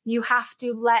 You have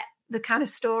to let the kind of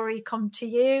story come to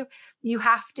you. You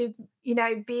have to, you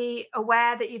know, be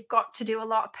aware that you've got to do a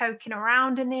lot of poking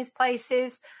around in these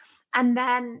places, and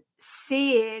then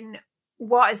seeing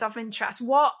what is of interest,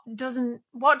 what doesn't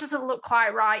look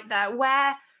quite right there.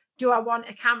 Where do I want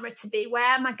a camera to be? Where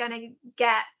am I going to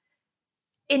get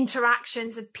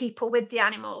interactions of people with the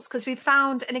animals? Because we've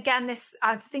found, and again, this,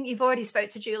 I think you've already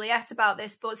spoke to Juliet about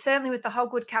this, but certainly with the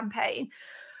Hogwood campaign,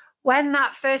 when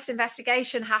that first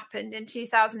investigation happened in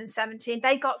 2017,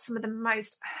 they got some of the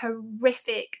most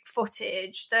horrific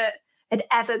footage that had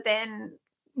ever been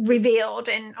revealed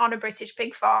on a British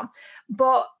pig farm.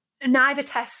 But neither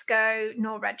Tesco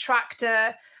nor Red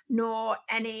Tractor nor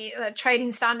any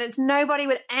trading standards, nobody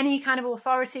with any kind of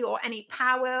authority or any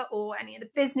power or any of the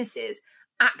businesses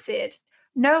acted.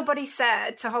 Nobody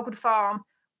said to Hogwood Farm,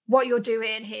 what you're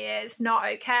doing here is not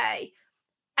okay.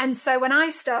 And so when I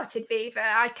started Viva,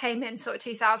 I came in sort of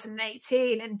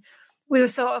 2018, and we were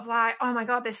sort of like, oh my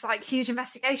God, this like huge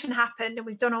investigation happened, and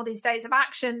we've done all these days of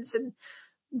actions, and,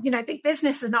 you know, big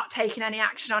business is not taking any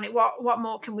action on it. What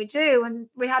more can we do? And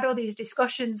we had all these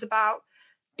discussions about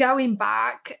going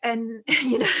back, and,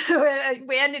 you know,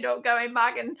 we ended up going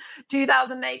back in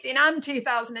 2018 and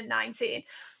 2019.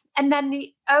 And then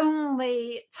the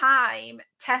only time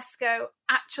Tesco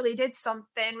actually did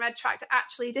something, Red Tractor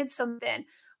actually did something,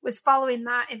 was following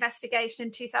that investigation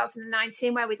in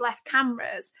 2019, where we'd left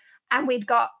cameras and we'd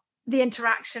got the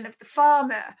interaction of the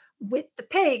farmer with the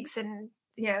pigs and,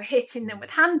 you know, hitting them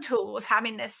with hand tools,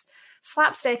 having this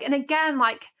slapstick. And again,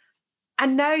 like, I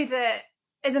know that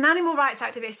as an animal rights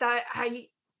activist, I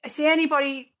see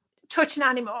anybody touch an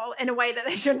animal in a way that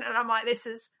they shouldn't, and I'm like, this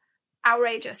is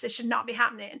outrageous. This should not be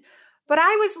happening. But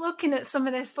I was looking at some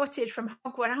of this footage from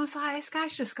Hogwood, and I was like, this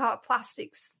guy's just got a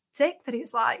plastic stick that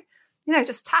he's like, you know,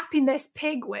 just tapping this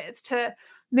pig with to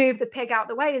move the pig out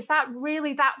the way. Is that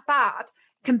really that bad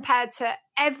compared to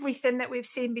everything that we've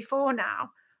seen before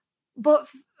now? But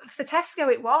for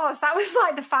Tesco, it was. That was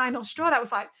like the final straw. That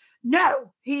was like,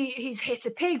 no, he's hit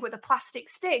a pig with a plastic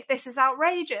stick. This is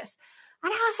outrageous.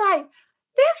 And I was like,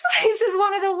 this place is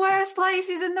one of the worst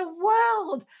places in the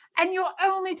world. And you're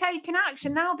only taking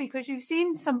action now because you've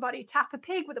seen somebody tap a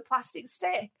pig with a plastic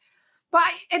stick. But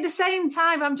at the same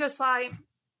time, I'm just like,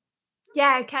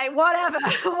 yeah, okay, whatever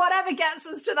gets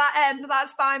us to that end,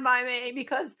 that's fine by me,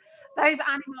 because those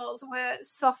animals were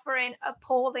suffering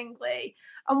appallingly.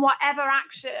 And whatever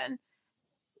action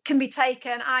can be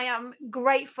taken, I am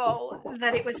grateful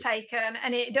that it was taken.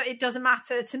 And it doesn't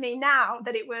matter to me now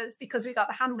that it was because we got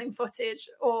the handling footage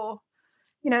or,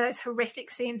 you know, those horrific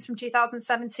scenes from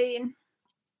 2017.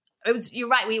 You're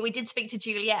right. We did speak to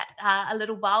Juliet a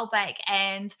little while back,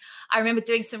 and I remember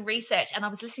doing some research, and I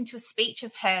was listening to a speech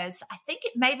of hers. I think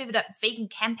it may be a vegan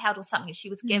camp out or something she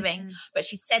was giving, but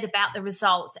she said about the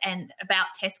results and about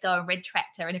Tesco and Red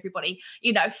Tractor and everybody,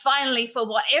 you know, finally for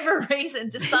whatever reason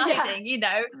deciding, you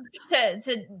know,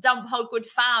 to dump Hogwood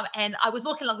Farm. And I was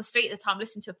walking along the street at the time,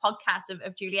 listening to a podcast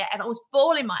of Juliet, and I was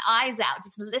bawling my eyes out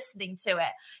just listening to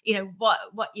it. You know,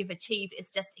 what you've achieved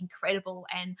is just incredible,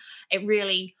 and it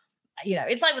really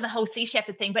it's like with the whole Sea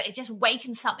Shepherd thing, but it just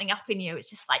wakens something up in you. It's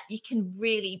just like you can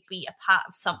really be a part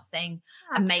of something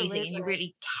amazing, and you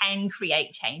really can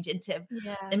create change into.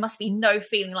 There must be no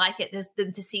feeling like it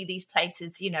than to see these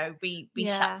places, be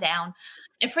shut down.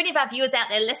 And for any of our viewers out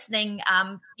there listening,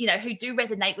 who do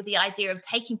resonate with the idea of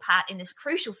taking part in this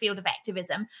crucial field of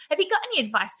activism, have you got any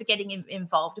advice for getting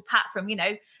involved apart from,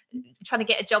 trying to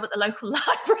get a job at the local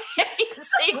library and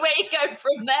seeing where you go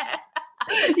from there?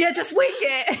 Yeah, just wing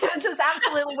it. Just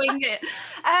absolutely wing it.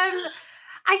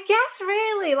 I guess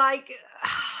really my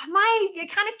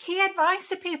kind of key advice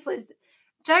to people is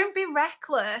don't be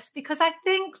reckless, because I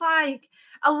think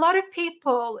a lot of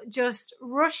people just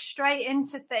rush straight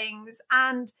into things,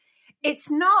 and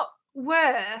it's not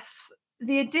worth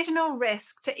the additional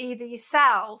risk to either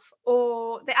yourself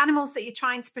or the animals that you're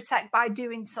trying to protect by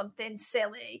doing something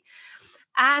silly.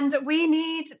 And we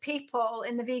need people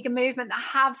in the vegan movement that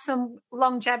have some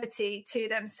longevity to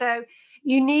them. So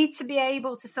you need to be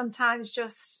able to sometimes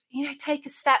just, take a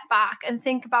step back and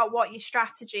think about what your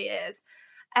strategy is,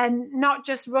 and not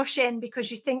just rush in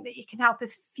because you think that you can help a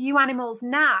few animals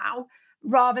now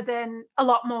rather than a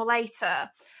lot more later.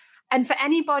 And for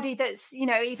anybody that's,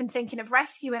 even thinking of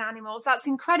rescuing animals, that's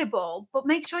incredible. But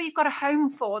make sure you've got a home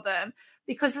for them,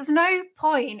 because there's no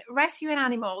point rescuing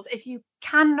animals if you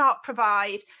cannot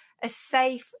provide a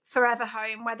safe, forever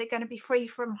home where they're going to be free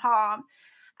from harm.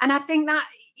 And I think that,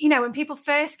 when people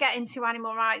first get into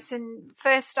animal rights and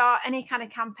first start any kind of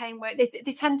campaign work,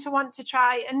 they tend to want to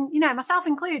try, and, myself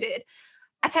included,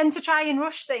 I tend to try and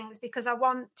rush things because I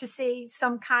want to see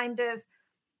some kind of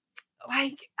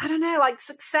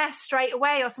success straight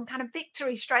away, or some kind of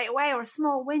victory straight away, or a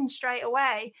small win straight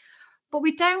away. But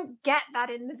we don't get that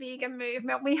in the vegan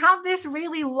movement. We have this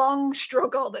really long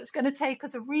struggle that's going to take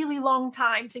us a really long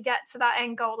time to get to that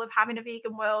end goal of having a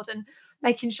vegan world and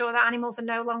making sure that animals are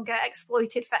no longer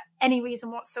exploited for any reason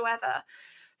whatsoever.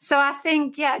 So I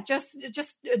think, just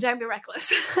don't be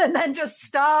reckless, and then just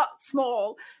start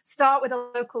small, start with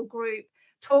a local group,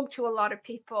 talk to a lot of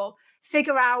people,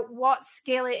 figure out what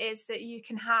skill it is that you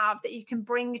can have, that you can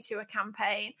bring to a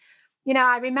campaign.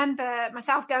 I remember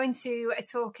myself going to a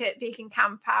talk at Vegan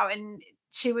Camp Out, and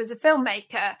she was a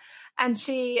filmmaker, and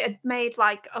she had made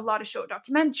a lot of short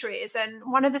documentaries. And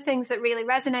one of the things that really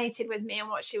resonated with me and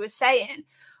what she was saying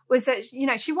was that,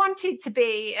 she wanted to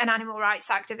be an animal rights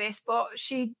activist, but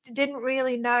she didn't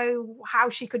really know how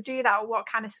she could do that or what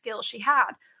kind of skills she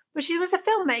had. But she was a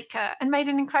filmmaker and made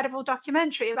an incredible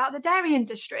documentary about the dairy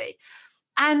industry.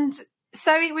 And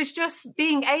so it was just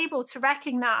being able to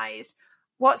recognize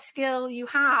what skill you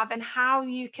have and how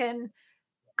you can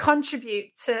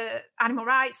contribute to animal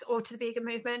rights or to the vegan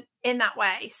movement in that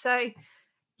way. So,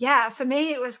 for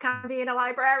me, it was kind of being a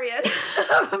librarian, and this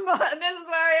is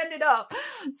where I ended up.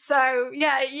 So,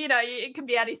 it can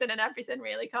be anything and everything,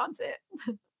 really, can't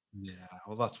it? Yeah,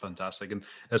 well, that's fantastic. And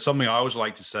there's something I always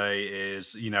like to say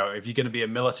is, if you're going to be a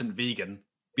militant vegan,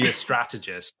 be a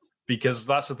strategist, because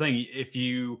that's the thing. If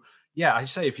you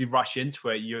rush into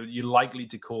it, you're likely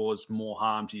to cause more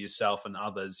harm to yourself and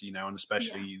others, and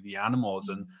especially the animals.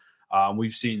 And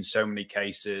we've seen so many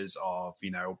cases of,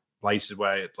 places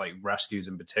where, like rescues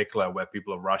in particular, where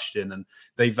people are rushed in and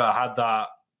they've had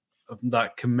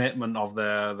that commitment of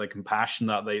the compassion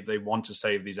that they want to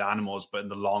save these animals, but in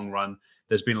the long run,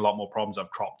 there's been a lot more problems that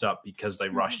have cropped up because they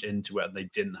rushed into it and they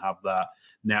didn't have that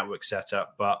network set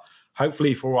up. But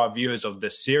hopefully for our viewers of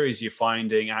this series, you're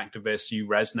finding activists you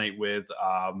resonate with.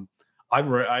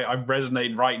 I'm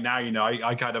resonating right now.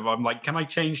 I'm like, can I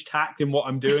change tact in what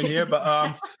I'm doing here?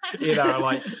 But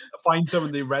find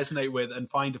someone to resonate with and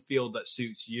find a field that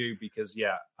suits you, because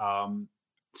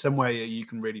somewhere you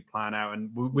can really plan out. And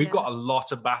we've got a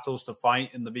lot of battles to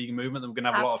fight in the vegan movement. And we're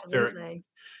going to have a lot of Pyrrhic,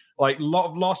 a lot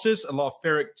of losses, a lot of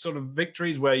Pyrrhic sort of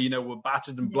victories where, we're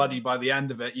battered and bloody by the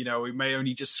end of it. We may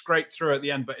only just scrape through at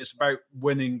the end, but it's about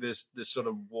winning this sort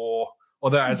of war.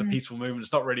 Although as a peaceful movement,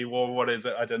 it's not really war. What is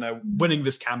it? I don't know. Winning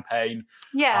this campaign.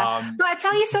 Yeah. But I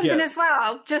tell you something as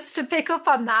well, just to pick up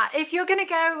on that. If you're going to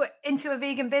go into a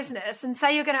vegan business and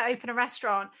say you're going to open a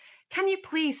restaurant, can you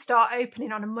please start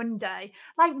opening on a Monday?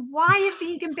 Why are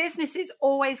vegan businesses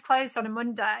always closed on a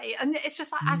Monday? And it's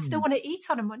just I still want to eat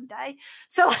on a Monday.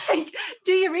 So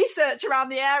do your research around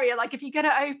the area. If you're going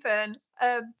to open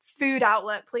a food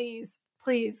outlet, please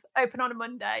open on a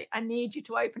Monday. I need you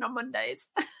to open on Mondays.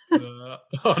 I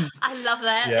love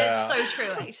that. Yeah. It's so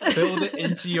true, actually. Build it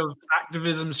into your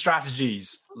activism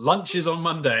strategies. Lunches on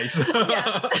Mondays.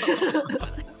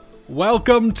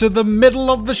 Welcome to the middle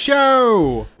of the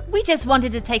show. We just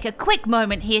wanted to take a quick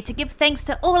moment here to give thanks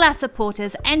to all our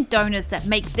supporters and donors that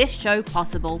make this show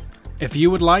possible. If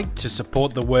you would like to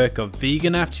support the work of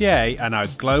Vegan FTA and our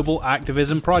global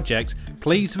activism projects,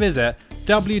 please visit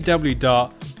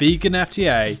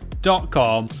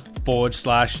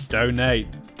www.veganfta.com/donate.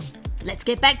 Let's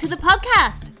get back to the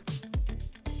podcast.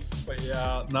 But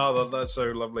yeah, no, that's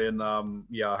so lovely. And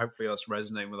hopefully that's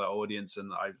resonating with our audience,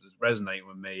 and it's resonating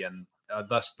with me. And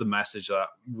that's the message that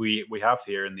we have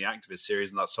here in the Activist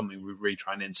series. And that's something we really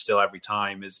try and instill every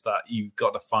time, is that you've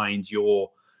got to find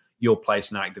your place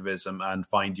in activism and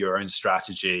find your own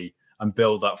strategy and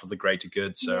build that for the greater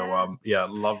good. So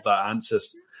love that answer.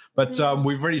 But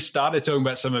we've really started talking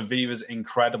about some of Viva's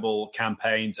incredible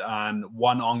campaigns, and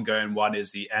one ongoing one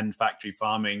is the End Factory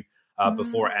Farming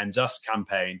Before It Ends Us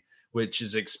campaign, which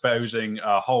is exposing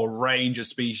a whole range of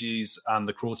species and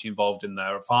the cruelty involved in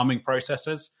their farming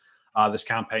processes. This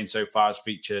campaign so far has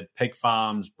featured pig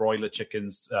farms, broiler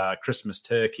chickens, Christmas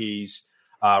turkeys,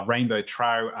 rainbow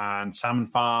trout and salmon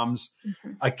farms.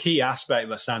 Mm-hmm. A key aspect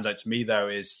that stands out to me, though,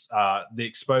 is the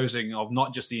exposing of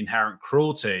not just the inherent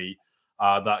cruelty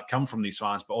that come from these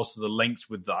farms, but also the links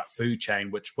with that food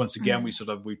chain, which once again,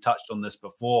 we've touched on this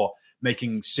before,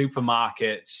 making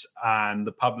supermarkets and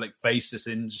the public face this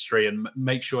industry and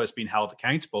make sure it's been held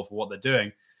accountable for what they're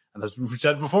doing. And as we've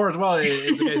said before as well,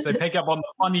 it's a case they pick up on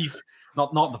the funny,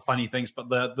 not the funny things, but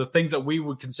the things that we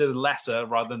would consider lesser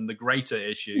rather than the greater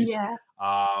issues. Yeah.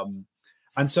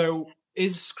 And so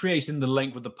is creating the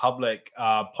link with the public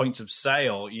points of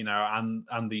sale,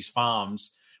 and these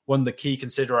farms, one of the key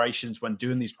considerations when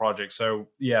doing these projects. So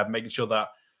making sure that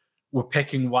we're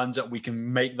picking ones that we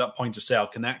can make that point of sale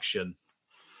connection.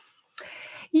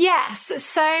 Yes.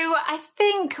 So I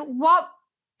think what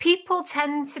people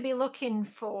tend to be looking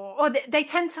for, or they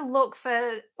tend to look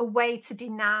for a way to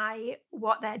deny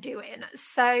what they're doing.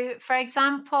 So, for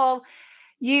example,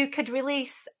 you could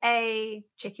release a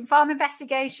chicken farm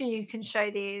investigation. You can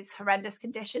show these horrendous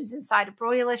conditions inside a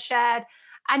broiler shed,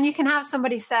 and you can have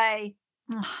somebody say,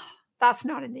 that's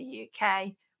not in the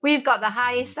UK. We've got the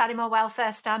highest animal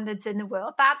welfare standards in the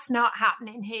world. That's not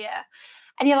happening here.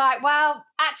 And you're like, well,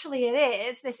 actually it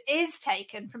is. This is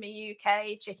taken from a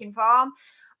UK chicken farm.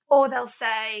 Or they'll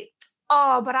say,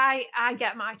 oh, but I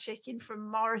get my chicken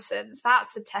from Morrison's.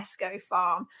 That's a Tesco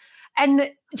farm. And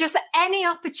just any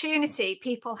opportunity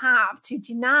people have to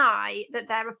deny that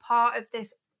they're a part of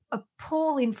this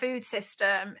appalling food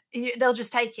system, they'll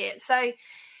just take it. So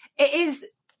it is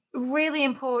really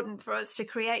important for us to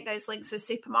create those links with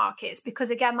supermarkets,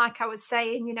 because again, like I was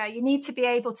saying, you need to be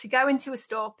able to go into a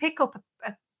store, pick up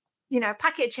a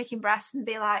packet of chicken breasts and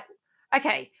be like,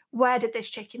 okay, where did this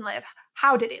chicken live?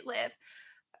 How did it live?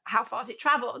 How far has it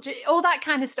traveled? All that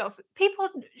kind of stuff. People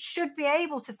should be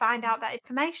able to find out that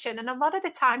information. And a lot of the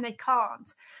time they can't.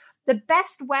 The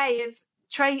best way of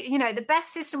the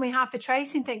best system we have for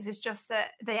tracing things is just the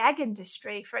egg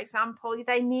industry, for example.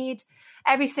 They need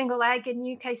every single egg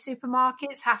in UK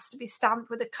supermarkets has to be stamped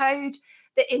with a code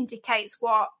that indicates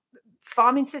what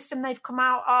farming system they've come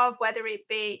out of, whether it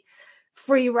be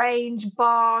free range,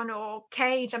 barn or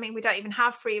cage. I mean, we don't even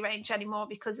have free range anymore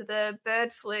because of the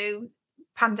bird flu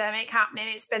pandemic happening.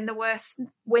 It's been the worst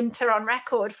winter on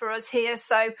record for us here.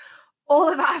 So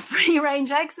all of our free range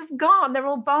eggs have gone. They're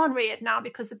all barn reared now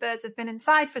because the birds have been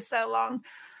inside for so long.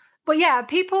 But yeah,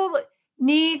 people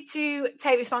need to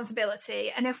take responsibility.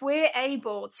 And if we're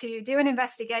able to do an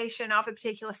investigation of a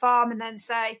particular farm and then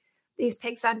say these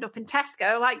pigs end up in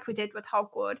Tesco, like we did with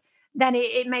Hogwood, then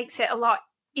it makes it a lot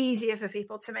easier for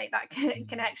people to make that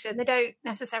connection. They don't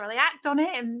necessarily act on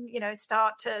it and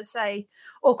start to say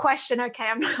or question, okay,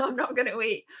 I'm not going to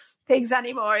eat pigs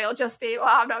anymore. It'll just be, well,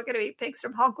 I'm not going to eat pigs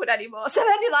from Hogwood anymore. So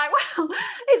then you're like, well,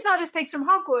 it's not just pigs from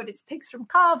Hogwood, it's pigs from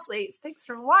Carvesley, it's pigs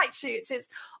from Whiteshoots, it's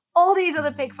all these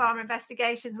other pig farm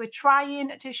investigations. We're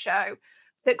trying to show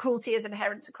that cruelty is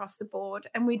inherent across the board,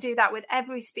 and we do that with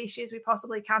every species we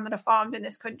possibly can that are farmed in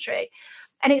this country.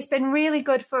 And it's been really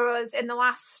good for us in the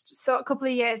last couple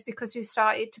of years because we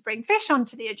started to bring fish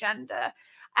onto the agenda.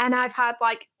 And I've had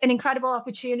an incredible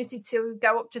opportunity to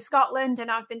go up to Scotland,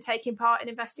 and I've been taking part in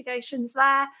investigations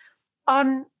there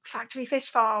on factory fish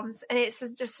farms. And it's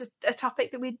just a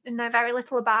topic that we know very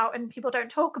little about and people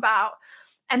don't talk about.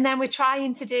 And then we're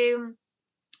trying to do,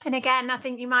 and again, I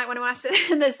think you might want to ask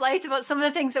this later, but some of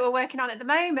the things that we're working on at the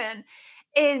moment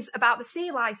is about the sea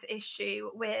lice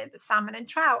issue with salmon and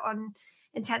trout on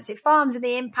intensive farms and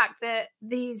the impact that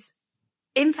these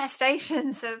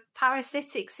infestations of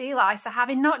parasitic sea lice are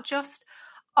having, not just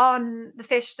on the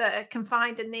fish that are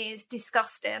confined in these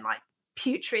disgusting,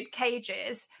 putrid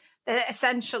cages that are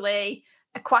essentially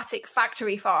aquatic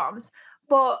factory farms,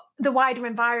 but the wider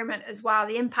environment as well,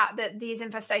 the impact that these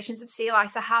infestations of sea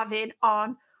lice are having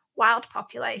on wild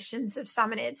populations of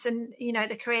salmonids, and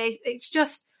it's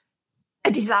just a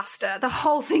disaster. The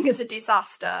whole thing is a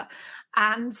disaster.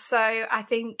 And so I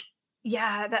think,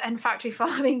 the End Factory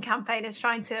Farming campaign is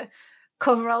trying to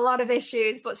cover a lot of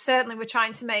issues, but certainly we're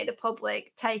trying to make the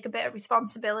public take a bit of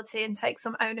responsibility and take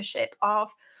some ownership of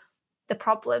the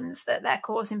problems that they're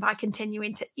causing by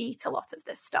continuing to eat a lot of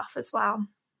this stuff as well.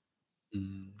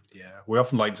 We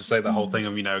often like to say the whole thing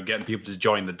of, getting people to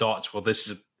join the dots. Well, this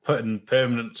is putting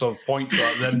permanent sort of points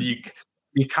on, then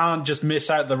you can't just miss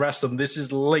out the rest of them. This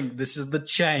is linked. This is the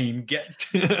chain.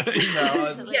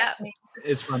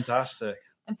 It's fantastic.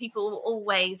 And people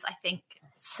always, I think,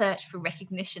 search for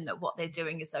recognition that what they're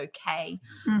doing is okay.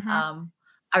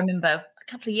 I remember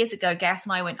a couple of years ago, Gareth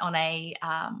and I went on a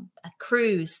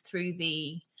cruise through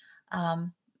the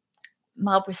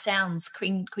Marlborough Sounds,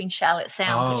 Queen Charlotte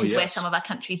Sounds, which is where some of our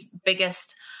country's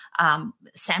biggest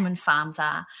salmon farms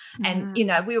are. And,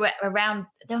 we were around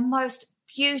the most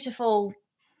beautiful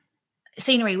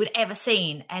scenery we'd ever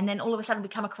seen. And then all of a sudden we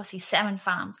come across these salmon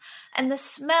farms and the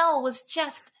smell was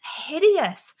just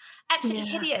hideous, absolutely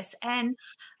hideous. And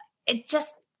it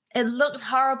looked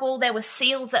horrible. There were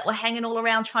seals that were hanging all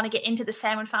around trying to get into the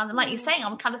salmon farms. And like you're saying,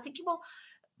 I'm kind of thinking, well,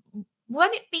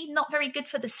 won't it be not very good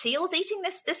for the seals eating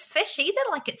this fish either?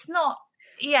 Like it's not,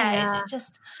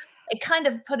 it kind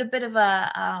of put a bit of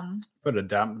put a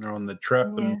dampener on the trip.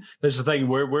 And there's the thing,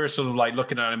 we're sort of like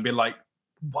looking at it and being like,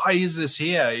 why is this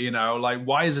here? Like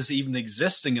why is this even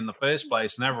existing in the first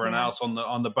place? And everyone else on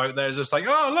the boat there is just like,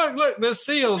 oh look, there's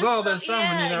seals, there's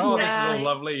salmon, oh, this is all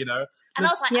lovely, And I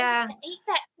was like, I used to eat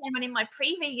that salmon in my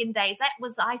pre-vegan days. That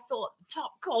was, I thought,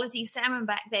 top quality salmon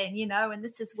back then, and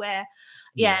this is where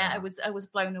I was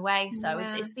blown away. So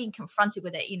it's being confronted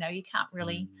with it, you can't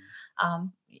really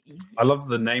I love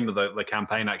the name of the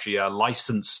campaign, actually,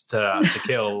 License to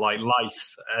Kill, like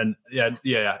lice. And go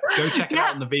check it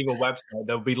out on the Viva website.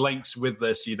 There'll be links with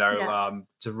this, to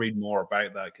read more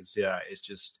about that, because it's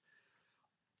just,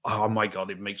 oh my God,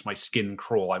 it makes my skin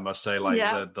crawl, I must say,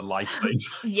 the lice things.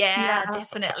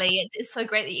 Definitely. It's so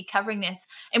great that you're covering this.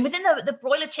 And within the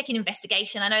broiler chicken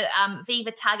investigation, I know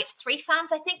Viva targets 3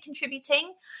 farms, I think,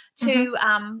 contributing to,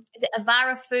 is it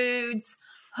Avara Foods,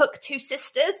 Hook Two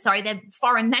Sisters, sorry, they're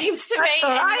foreign names to me. All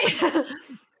right.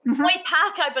 Moy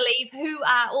Park, I believe, who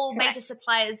are all major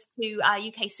suppliers to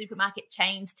UK supermarket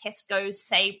chains, Tesco,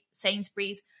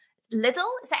 Sainsbury's, Lidl,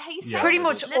 is that how you say it? Pretty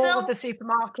much Lidl? all of the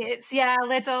supermarkets. Yeah,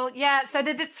 Lidl. Yeah, so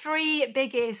they're the 3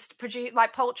 biggest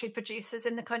poultry producers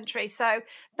in the country. So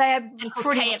they're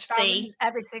pretty much found in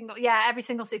every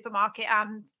single supermarket,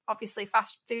 and obviously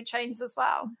fast food chains as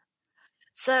well.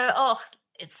 So,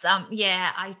 it's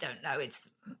I don't know. It's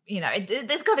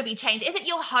there's got to be change. Is it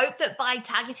your hope that by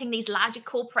targeting these larger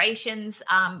corporations,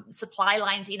 supply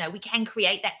lines, we can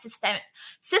create that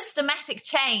systematic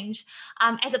change,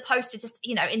 as opposed to just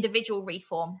individual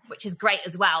reform, which is great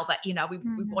as well. But we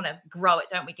want to grow it,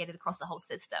 don't we? Get it across the whole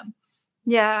system.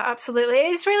 Yeah, absolutely.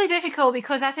 It's really difficult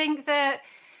because I think that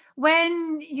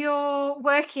when you're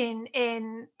working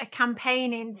in a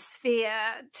campaigning sphere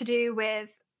to do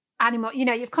with animal,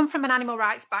 you've come from an animal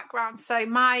rights background. So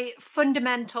my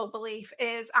fundamental belief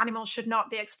is animals should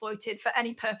not be exploited for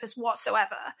any purpose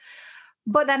whatsoever.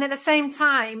 But then at the same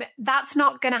time, that's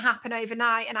not going to happen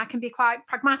overnight. And I can be quite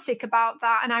pragmatic about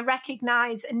that. And I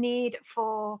recognize a need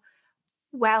for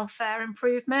welfare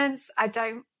improvements. I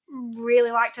don't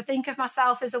really like to think of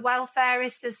myself as a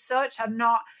welfarist as such. I'm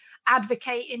not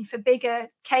advocating for bigger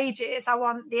cages. I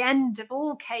want the end of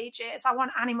all cages. I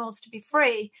want animals to be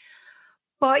free.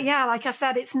 But like I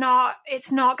said, it's not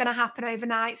going to happen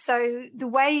overnight. So the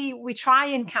way we try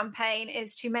and campaign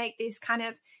is to make these kind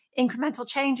of incremental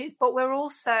changes, but we're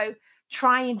also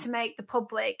trying to make the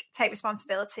public take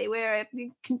responsibility. We're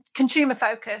consumer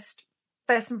focused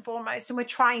first and foremost, and we're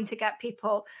trying to get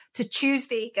people to choose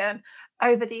vegan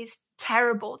over these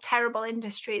terrible, terrible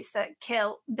industries that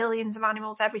kill billions of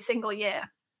animals every single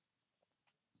year.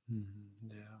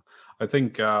 I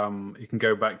think you can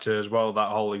go back to as well that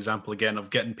whole example again of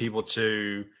getting people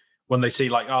to, when they see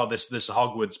like, oh, this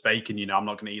Hogwarts bacon, I'm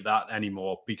not going to eat that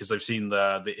anymore because they've seen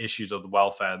the issues of the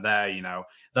welfare there.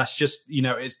 That's just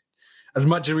it's as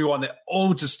much as we want it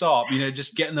all to stop.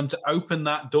 Just getting them to open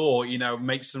that door,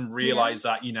 makes them realize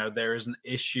that there is an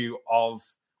issue of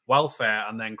welfare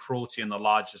and then cruelty in the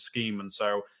larger scheme. And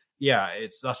so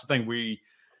that's the thing. We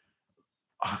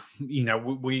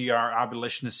are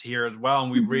abolitionists here as well,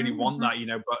 and we really want that,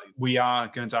 but we are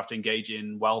going to have to engage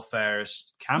in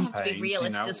welfarist campaigns. You have to be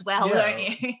realist as well, don't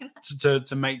you?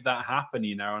 to make that happen,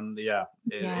 and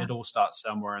it all starts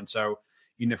somewhere. And so,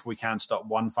 even if we can stop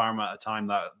one farm at a time,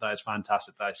 that is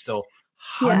fantastic. That is still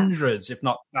hundreds, if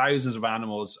not thousands of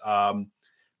animals.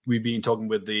 We've been talking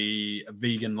with the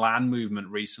vegan land movement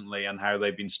recently and how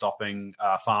they've been stopping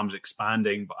farms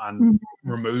expanding and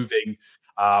removing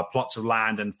plots of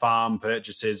land and farm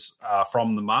purchases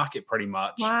from the market pretty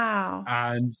much. Wow.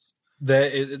 And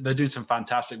they're doing some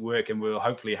fantastic work, and we'll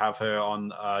hopefully have her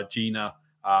on Gina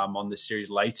on this series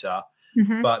later.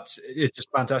 But it's just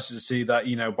fantastic to see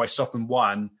that, by stopping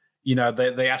one,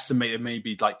 they estimate it may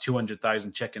be like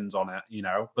 200,000 chickens on it,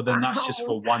 but then that's just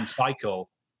for one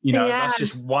cycle. That's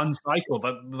just one cycle.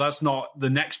 That's not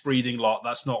the next breeding lot.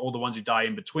 That's not all the ones who die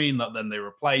in between that then they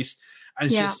replace. And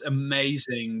it's just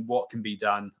amazing what can be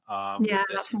done.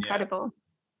 That's incredible.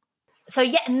 So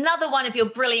yet another one of your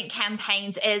brilliant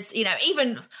campaigns is,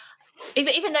 even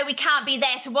though we can't be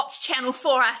there to watch Channel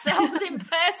 4 ourselves in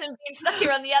person, being stuck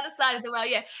here on the other side of the world,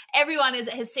 everyone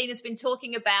has seen us been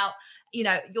talking about,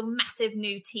 your massive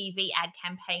new TV ad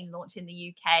campaign launch in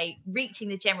the UK, reaching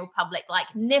the general public like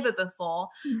never before.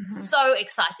 So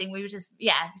exciting. We were just,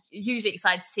 hugely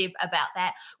excited to see about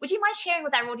that. Would you mind sharing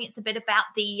with our audience a bit about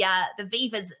the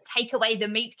Viva's Take Away the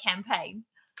Meat campaign?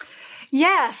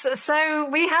 Yes. So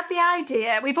we had the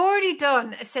idea. We've already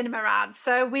done a cinema ad.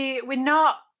 So we're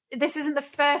not, this isn't the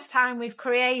first time we've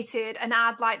created an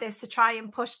ad like this to try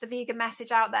and push the vegan message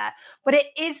out there, but it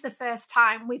is the first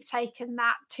time we've taken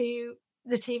that to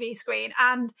the TV screen,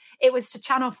 and it was to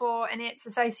Channel 4 and its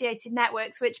associated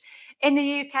networks, which in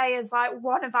the UK is like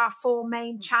one of our 4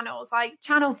 main channels. Like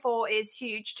Channel 4 is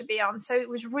huge to be on, so it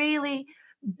was really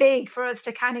big for us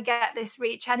to kind of get this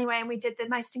reach anyway. And we did the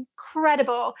most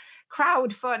incredible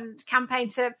crowdfund campaign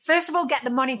to, first of all, get the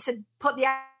money to put the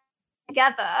ad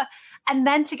together, and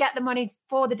then to get the money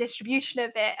for the distribution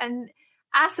of it. And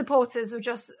our supporters were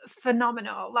just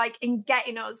phenomenal, like in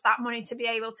getting us that money to be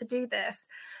able to do this.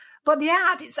 But the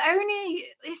ad, it's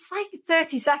like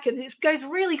 30 seconds. It goes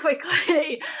really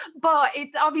quickly, but it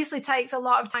obviously takes a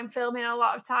lot of time filming, a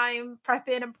lot of time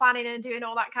prepping and planning and doing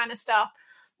all that kind of stuff.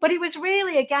 But it was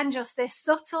really, again, just this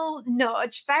subtle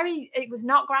nudge. It was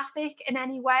not graphic in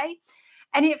any way.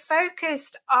 And it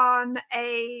focused on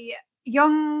a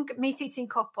young meat-eating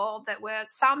couple that were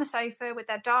sat on the sofa with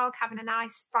their dog, having a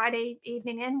nice Friday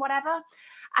evening in, whatever.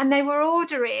 And they were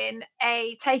ordering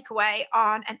a takeaway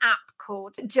on an app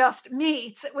called Just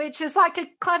Meat, which is like a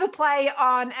clever play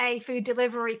on a food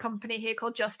delivery company here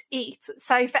called Just Eat.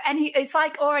 So it's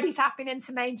like already tapping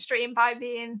into mainstream by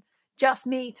being Just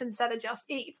Meat instead of Just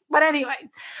Eat. But anyway,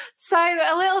 so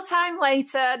a little time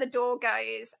later, the door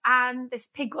goes and this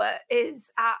piglet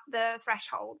is at the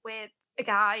threshold with a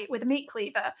guy with a meat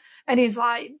cleaver, and he's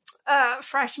like,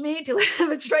 fresh meat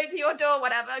delivered straight to your door,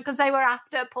 whatever, because they were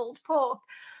after pulled pork.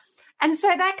 And so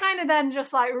they're kind of then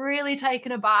just like really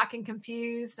taken aback and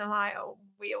confused and like, oh,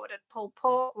 we ordered pulled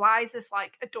pork. Why is this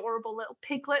like adorable little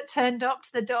piglet turned up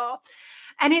to the door?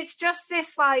 And it's just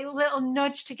this like little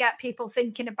nudge to get people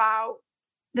thinking about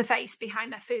the face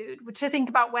behind their food, to think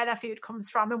about where their food comes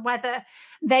from and whether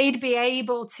they'd be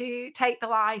able to take the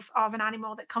life of an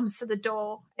animal that comes to the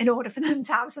door in order for them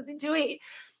to have something to eat.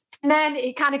 And then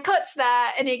it kind of cuts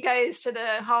there and it goes to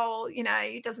the whole,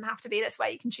 it doesn't have to be this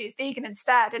way. You can choose vegan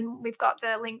instead. And we've got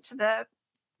the link to the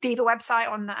Viva website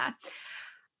on there.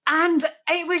 And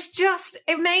it was just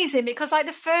amazing because like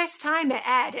the first time it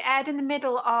aired in the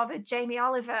middle of a Jamie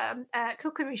Oliver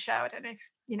cookery show. I don't know if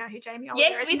you know who Jamie Oliver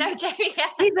is. Yes, we know Jamie.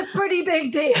 He's a pretty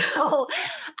big deal.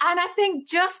 And I think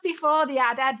just before the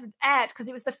ad aired, because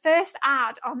it was the first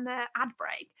ad on the ad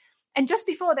break, and just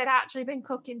before they'd actually been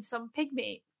cooking some pig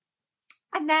meat.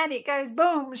 And then it goes,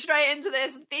 boom, straight into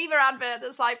this Viva advert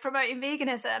that's like promoting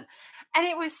veganism. And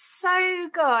it was so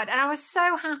good. And I was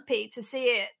so happy to see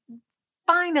it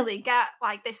finally get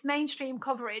like this mainstream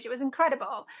coverage. It was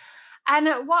incredible. And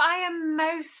what I am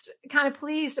most kind of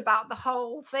pleased about the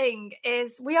whole thing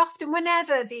is we often,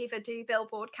 whenever Viva do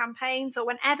billboard campaigns or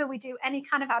whenever we do any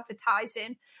kind of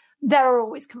advertising, there are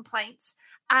always complaints.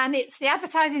 And it's the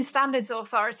Advertising Standards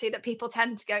Authority that people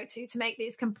tend to go to make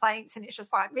these complaints. And it's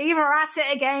just like, Viva are at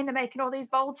it again. They're making all these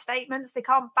bold statements. They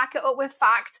can't back it up with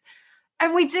fact.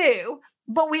 And we do,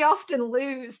 but we often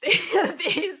lose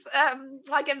these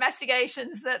like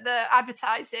investigations that the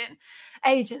advertising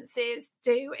agencies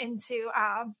do into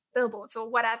our billboards or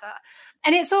whatever.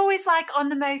 And it's always like on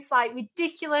the most like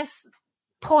ridiculous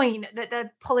point that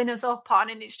they're pulling us up on.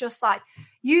 And it's just like,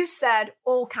 you said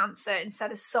all cancer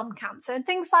instead of some cancer and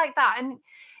things like that. And,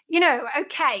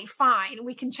 okay, fine,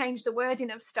 we can change the wording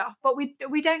of stuff, but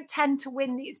we don't tend to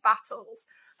win these battles.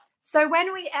 So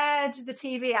when we aired the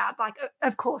TV ad, like,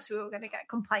 of course we were going to get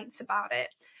complaints about it.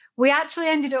 We actually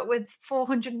ended up with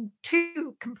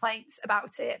 402 complaints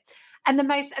about it. And the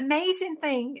most amazing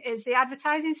thing is the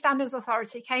Advertising Standards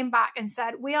Authority came back and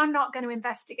said, we are not going to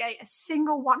investigate a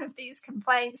single one of these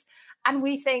complaints. And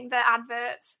we think that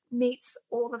adverts meets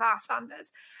all of our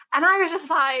standards. And I was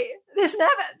just like,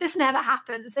 this never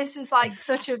happens. This is like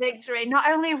such a victory.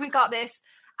 Not only have we got this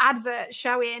advert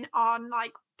showing on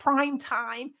like prime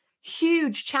time,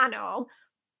 huge channel,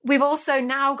 we've also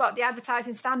now got the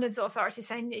Advertising Standards Authority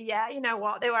saying, yeah, you know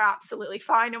what, they were absolutely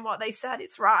fine and what they said,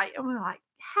 it's right. And we're like,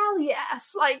 hell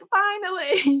yes, like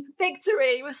finally,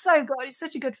 victory. It was so good. It's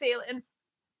such a good feeling.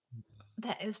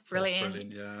 That is brilliant. That's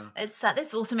brilliant, yeah. It's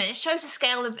that's awesome. And it shows the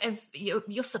scale of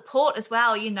your support as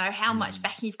well. You know how much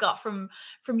backing you've got from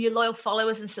your loyal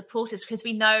followers and supporters, because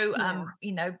we know,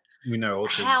 we know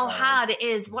also how hard it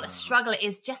is, what a struggle it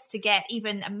is just to get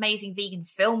even amazing vegan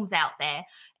films out there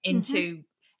into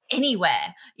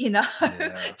anywhere.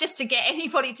 Just to get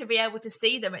anybody to be able to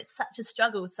see them. It's such a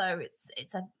struggle. So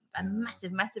it's a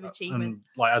massive achievement. And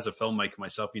like as a filmmaker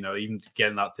myself, even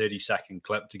getting that 30-second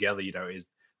clip together,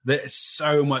 there's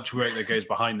so much work that goes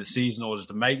behind the scenes in order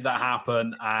to make that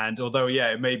happen. And although,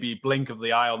 it may be blink of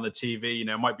the eye on the TV,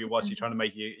 it might be whilst you're trying to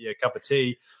make your cup of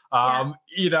tea,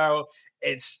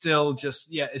 it's still just,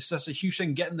 it's just a huge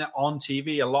thing getting that on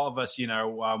TV. A lot of us, we've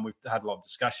had a lot of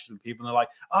discussions with people and they're like,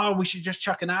 oh, we should just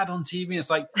chuck an ad on TV. And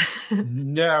it's like,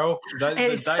 no.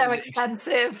 It's so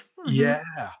expensive. Yeah,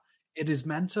 it is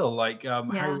mental. Like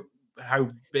how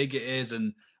big it is.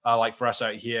 And like for us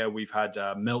out here, we've had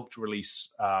Milked release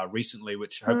recently,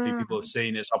 which hopefully people have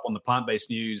seen. It's up on the Plant-Based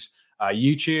News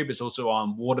YouTube. It's also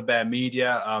on Water Bear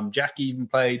Media. Jackie even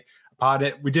played a part of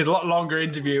it. We did a lot longer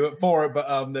interview for it,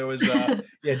 but there was,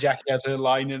 Jackie has her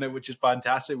line in it, which is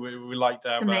fantastic. We liked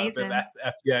a bit of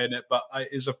FDA in it, but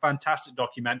it's a fantastic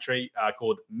documentary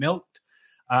called Milked.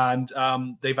 And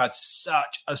they've had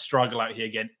such a struggle out here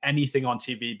getting anything on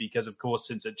TV because, of course,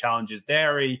 since it challenges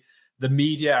dairy, the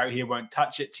media out here won't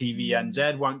touch it.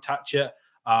 TVNZ won't touch it.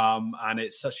 And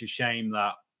it's such a shame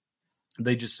that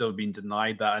they just still been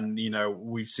denied that. And,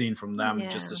 we've seen from them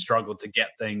just the struggle to get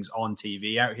things on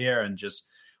TV out here. And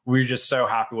we're just so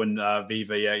happy when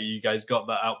Viva, you guys got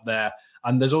that out there.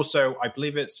 And there's also, I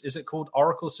believe is it called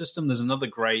Oracle System? There's another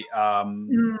great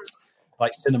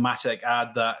like cinematic ad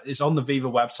that is on the Viva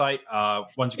website.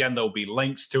 Once again, there'll be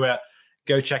links to it.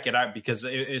 Go check it out because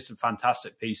it's a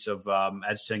fantastic piece of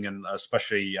editing, and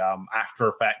especially After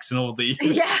Effects and all the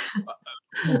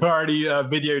variety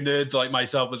video nerds like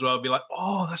myself as well be like,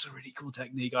 oh, that's a really cool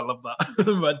technique. I love that.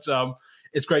 But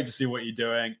it's great to see what you're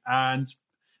doing. And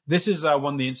this is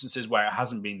one of the instances where it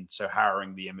hasn't been so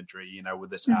harrowing, the imagery,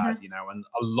 with this ad, and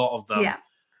a lot of them,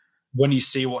 when you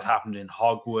see what happened in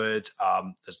Hogwood,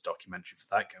 there's a documentary for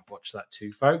that. Go watch that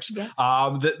too, folks. Yes.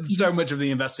 So much of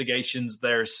the investigations,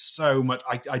 there's so much.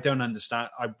 I don't understand.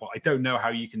 I don't know how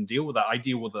you can deal with that. I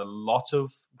deal with a lot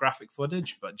of graphic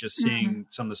footage, but just seeing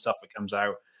some of the stuff that comes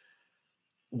out,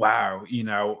 wow,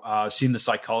 seeing the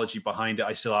psychology behind it,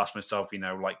 I still ask myself,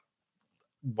 like,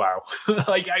 wow,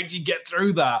 like how do you get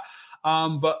through that?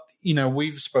 But,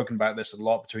 we've spoken about this a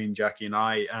lot between Jackie and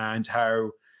I, and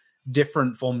how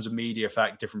different forms of media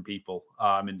affect different people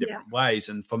in different ways.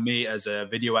 And for me as a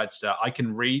video editor, I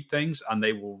can read things and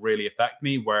they will really affect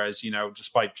me. Whereas,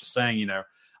 despite just saying,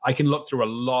 I can look through a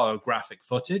lot of graphic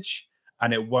footage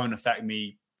and it won't affect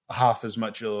me half as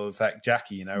much as it'll affect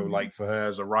Jackie, like for her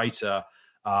as a writer,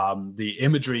 the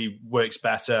imagery works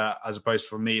better as opposed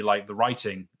for me, like the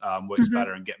writing works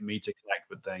better and getting me to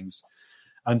connect with things.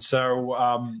 And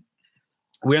so,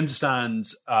 we understand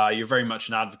you're very much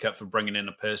an advocate for bringing in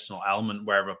a personal element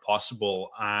wherever possible.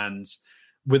 And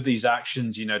with these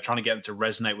actions, trying to get them to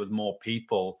resonate with more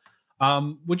people.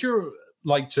 Would you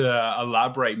like to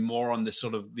elaborate more on this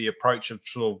sort of the approach of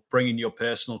sort of bringing your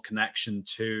personal connection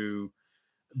to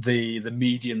the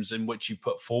mediums in which you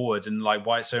put forward, and like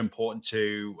why it's so important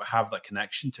to have that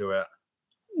connection to it?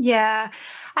 Yeah,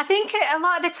 I think a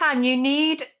lot of the time you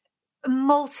need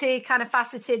multi kind of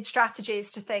faceted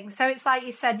strategies to things. So it's like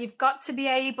you said, you've got to be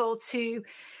able to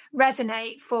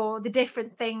resonate for the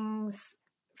different things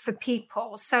for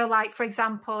people. So like, for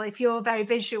example, if you're very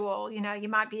visual, you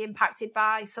might be impacted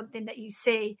by something that you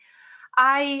see.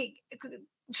 I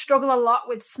struggle a lot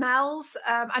with smells.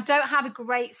 I don't have a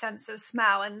great sense of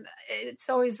smell, and it's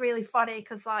always really funny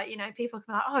because people can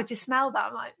be like, oh, do you smell that?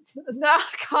 I'm like, no,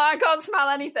 I can't smell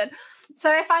anything.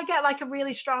 So if I get like a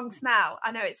really strong smell,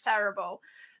 I know it's terrible.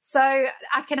 So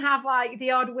I can have like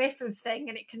the odd whiff of thing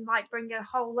and it can like bring a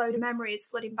whole load of memories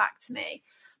flooding back to me.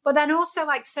 But then also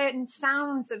like certain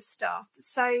sounds of stuff.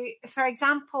 So for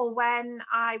example, when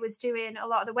I was doing a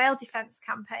lot of the whale defense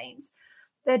campaigns,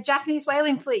 the Japanese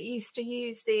whaling fleet used to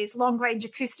use these long-range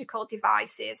acoustical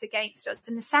devices against us.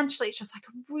 And essentially, it's just like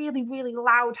a really, really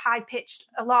loud, high-pitched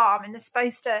alarm, and they're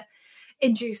supposed to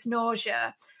induce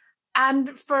nausea. And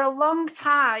for a long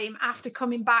time after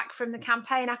coming back from the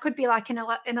campaign, I could be like in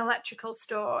an electrical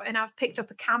store, and I've picked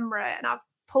up a camera and I've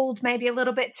pulled maybe a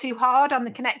little bit too hard on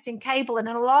the connecting cable, and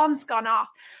an alarm's gone off.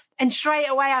 And straight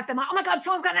away I've been like, oh my God,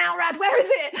 someone's got an LRAD, where is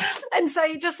it? And so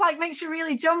it just like makes you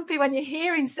really jumpy when you're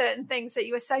hearing certain things that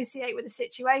you associate with the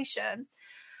situation.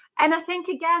 And I think,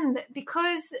 again,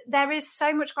 because there is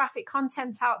so much graphic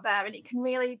content out there, and it can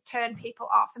really turn people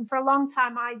off. And for a long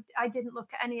time, I didn't look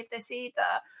at any of this either.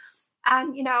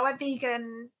 And, you know, I went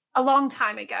vegan a long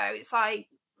time ago. It's like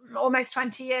almost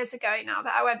 20 years ago now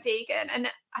that I went vegan. And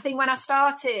I think when I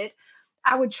started,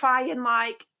 I would try and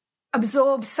like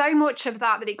absorb so much of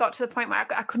that it got to the point where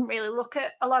I couldn't really look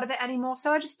at a lot of it anymore.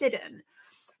 So I just didn't.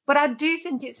 But I do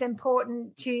think it's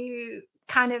important to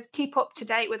kind of keep up to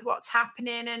date with what's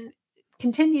happening and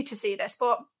continue to see this.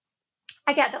 But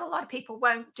I get that a lot of people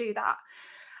won't do that.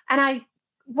 And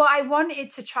what I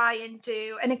wanted to try and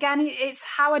do, and again, it's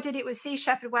how I did it with Sea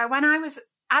Shepherd, where when I was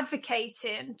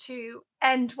advocating to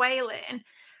end whaling,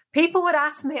 people would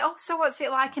ask me, oh, so what's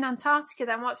it like in Antarctica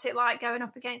then? What's it like going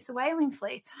up against the whaling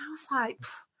fleet? And I was like,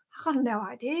 I got no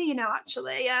idea, you know,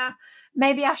 actually.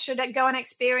 Maybe I should go and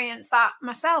experience that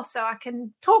myself so I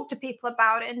can talk to people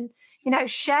about it and, you know,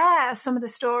 share some of the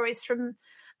stories from,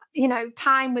 you know,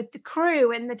 time with the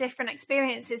crew and the different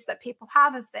experiences that people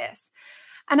have of this.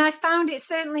 And I found it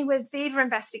certainly with Viva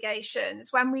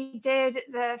Investigations, when we did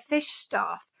the fish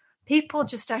stuff, people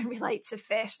just don't relate to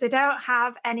fish. They don't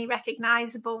have any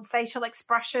recognizable facial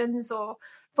expressions or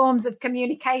forms of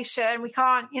communication. We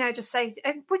can't, you know, just say,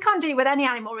 we can't do it with any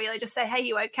animal really, just say, hey,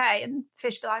 you okay? And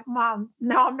fish be like, well,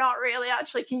 no, I'm not really,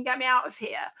 actually, can you get me out of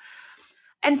here?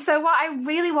 And so what I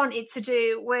really wanted to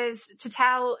do was to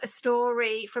tell a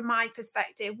story from my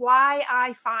perspective, why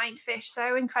I find fish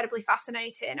so incredibly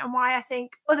fascinating and why I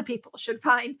think other people should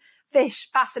find fish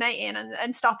fascinating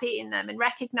and stop eating them and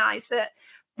recognize that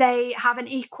they have an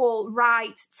equal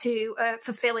right to a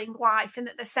fulfilling life and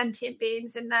that they're sentient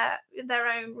beings in their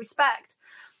own respect.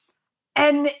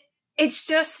 And it's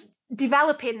just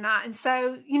developing that. And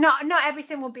so, you know, not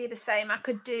everything will be the same. I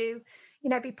could do, you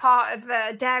know, be part of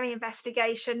a dairy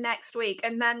investigation next week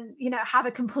and then, you know, have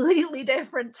a completely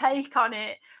different take on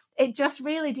it. It just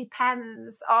really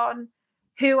depends on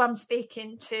who I'm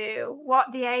speaking to,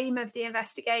 what the aim of the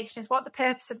investigation is, what the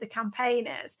purpose of the campaign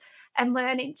is, and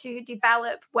learning to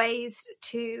develop ways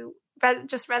to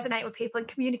just resonate with people and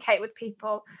communicate with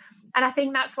people. And I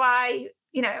think that's why,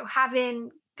 you know,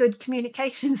 having good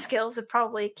communication skills are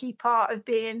probably a key part of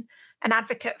being an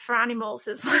advocate for animals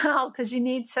as well, because you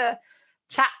need to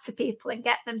chat to people and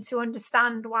get them to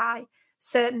understand why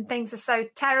certain things are so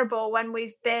terrible when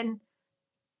we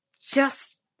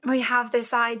have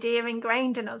this idea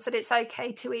ingrained in us that it's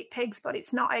okay to eat pigs, but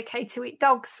it's not okay to eat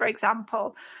dogs, for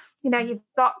example. You know, you've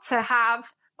got to have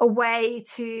a way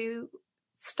to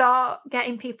start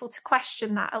getting people to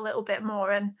question that a little bit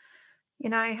more. And,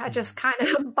 you know, I just kind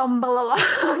of bumble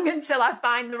along until I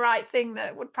find the right thing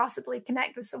that would possibly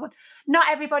connect with someone. Not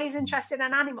everybody's interested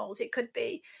in animals. It could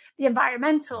be the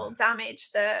environmental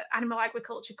damage that animal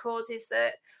agriculture causes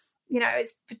that, you know,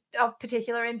 is of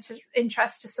particular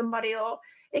interest to somebody, or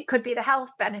it could be the health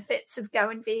benefits of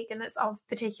going vegan that's of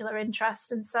particular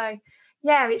interest. And so,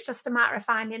 yeah, it's just a matter of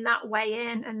finding that way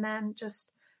in and then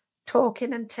just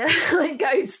talking until it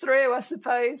goes through, I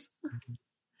suppose.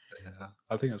 Yeah,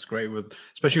 I think that's great,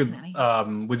 especially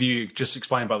with you just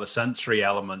explaining about the sensory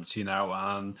elements, you know,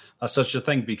 and that's such a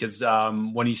thing because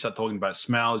when you start talking about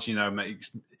smells, you know,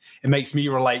 it makes me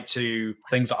relate to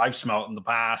things that I've smelled in the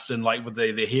past, and like with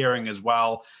the hearing as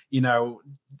well. You know,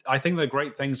 I think they're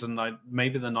great things, and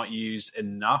maybe they're not used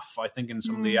enough. I think in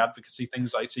some of the advocacy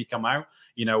things I see come out,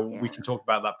 you know, we can talk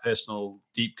about that personal,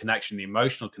 deep connection, the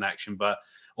emotional connection, but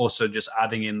also just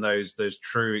adding in those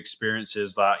true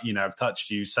experiences that, you know, have touched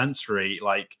you sensory.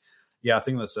 Like, yeah, I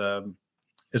think that's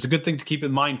it's a good thing to keep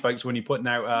in mind, folks, when you're putting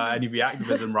out any of your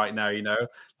activism right now, you know,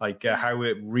 like how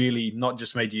it really not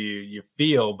just made you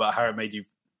feel, but how it made you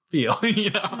feel, you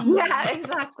know? Yeah,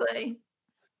 exactly.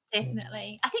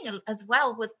 Definitely. I think as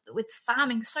well with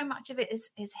farming, so much of it is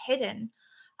hidden.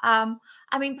 I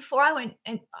mean, before I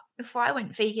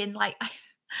went vegan, like,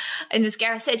 and as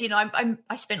Gareth said, you know,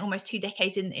 I spent almost 2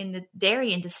 decades in the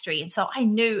dairy industry, and so I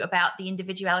knew about the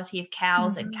individuality of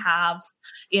cows and calves.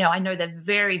 You know, I know they're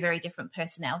very, very different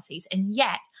personalities, and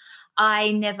yet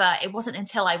it wasn't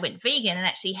until I went vegan and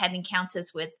actually had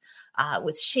encounters with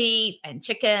sheep and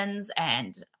chickens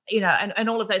and, and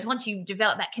all of those, once you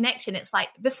develop that connection, it's like,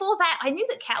 before that, I knew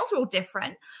that cows were all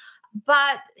different,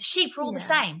 but sheep are all the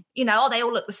same. They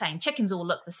all look the same. Chickens all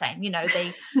look the same.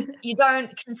 You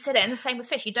don't consider, and the same with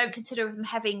fish, you don't consider them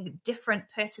having different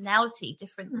personality,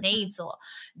 different needs, or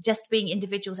just being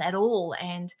individuals at all.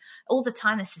 And all the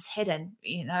time this is hidden,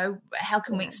 how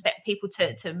can we expect people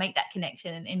to make that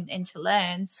connection and to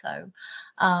learn? So,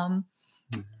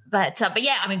 But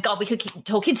yeah, I mean, God, we could keep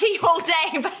talking to you all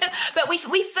day. But we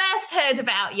first heard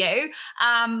about you,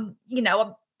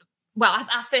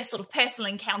 our first sort of personal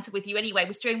encounter with you anyway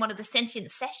was during one of the Sentient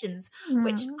Sessions,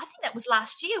 which I think that was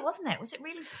last year, wasn't it? Was it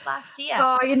really just last year?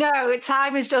 Oh,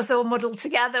 time is just all muddled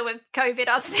together with COVID,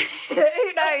 hasn't it? Who knows?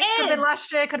 It could have been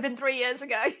last year, could have been 3 years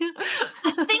ago.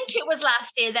 I think it was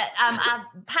last year that our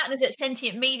partners at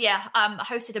Sentient Media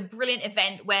hosted a brilliant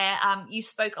event where you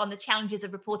spoke on the challenges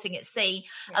of reporting at sea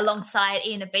alongside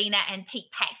Ian Abina and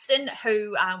Pete Paxton,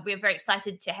 who we're very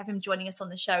excited to have him joining us on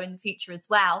the show in the future as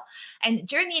well. And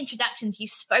during the introductions, you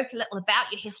spoke a little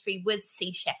about your history with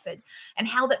Sea Shepherd and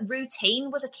how that routine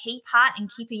was a key part in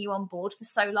keeping you on board for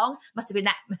so long. Must have been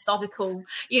that methodical,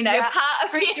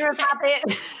 part of your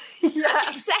habit. Yeah,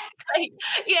 exactly.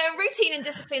 Routine and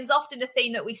discipline is often a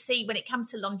theme that we see when it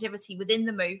comes to longevity within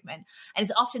the movement, and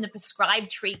it's often the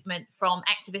prescribed treatment from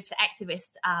activist to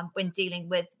activist when dealing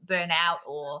with burnout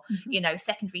or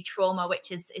secondary trauma,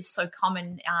 which is so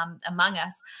common among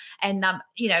us. And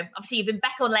obviously you've been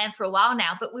back on land for a while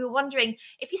now, but we were wondering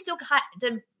if you still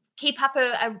keep up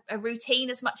a routine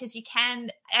as much as you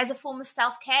can as a form of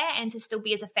self-care and to still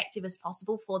be as effective as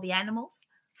possible for the animals.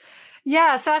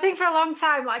 Yeah, so I think for a long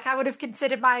time, I would have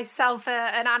considered myself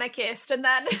an anarchist, and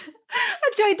then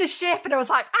I joined a ship and I was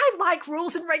like, I like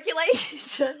rules and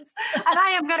regulations, and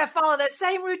I am going to follow the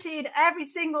same routine every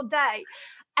single day.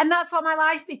 And that's what my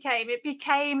life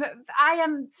became. I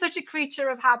am such a creature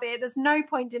of habit. There's no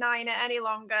point denying it any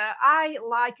longer. I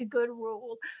like a good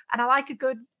rule and I like a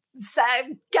good set of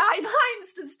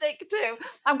guidelines to stick to.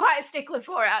 I'm quite a stickler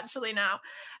for it actually now.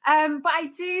 But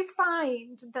I do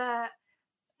find that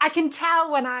I can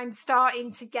tell when I'm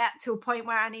starting to get to a point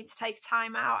where I need to take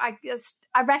time out.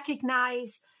 I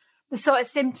recognize the sort of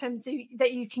symptoms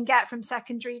that you can get from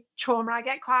secondary trauma. I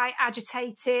get quite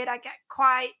agitated. I get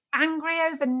quite angry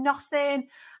over nothing.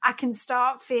 I can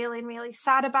start feeling really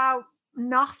sad about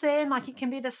nothing. It can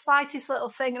be the slightest little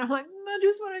thing. And I'm like, I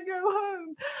just want to go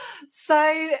home.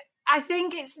 So I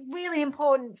think it's really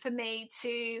important for me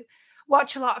to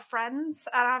watch a lot of Friends,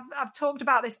 and I've talked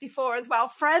about this before as well.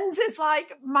 Friends is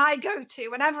my go-to.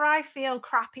 Whenever I feel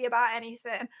crappy about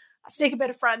anything, I stick a bit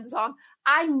of Friends on.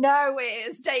 I know it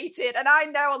is dated, and I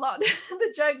know a lot of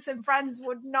the jokes in Friends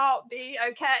would not be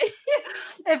okay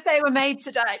if they were made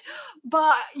today.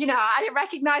 But, I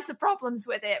recognize the problems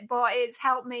with it, but it's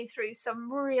helped me through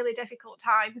some really difficult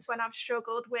times when I've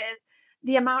struggled with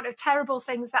the amount of terrible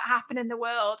things that happen in the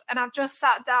world. And I've just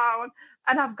sat down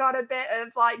and I've got a bit of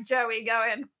Joey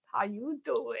going, how you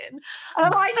doing? And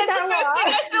I'm like, that's the first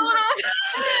thing I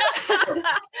thought of. And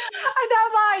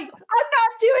I'm like, I'm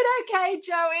not doing okay,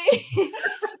 Joey.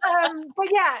 But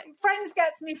yeah, Friends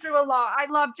gets me through a lot. I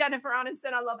love Jennifer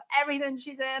Aniston. I love everything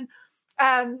she's in.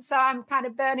 So I'm kind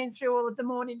of burning through all of the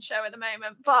morning show at the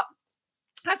moment. But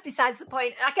that's besides the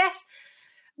point. I guess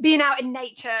being out in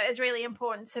nature is really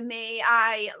important to me.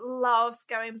 I love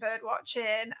going bird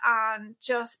watching and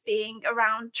just being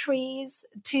around trees.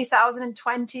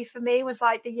 2020 for me was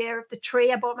the year of the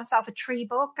tree. I bought myself a tree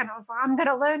book and I was like, I'm going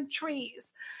to learn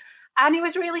trees. And it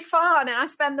was really fun. And I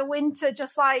spent the winter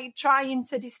just trying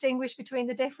to distinguish between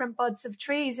the different buds of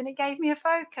trees, and it gave me a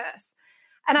focus.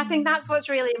 And I think that's what's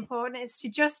really important, is to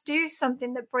just do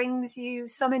something that brings you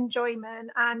some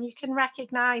enjoyment, and you can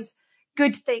recognize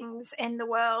good things in the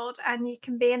world, and you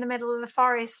can be in the middle of the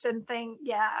forest and think,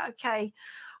 yeah, okay,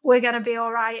 we're going to be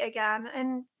all right again.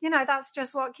 And, that's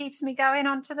just what keeps me going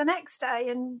on to the next day,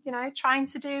 and, trying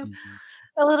to do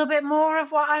a little bit more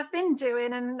of what I've been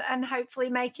doing, and hopefully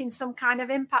making some kind of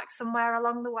impact somewhere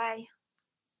along the way.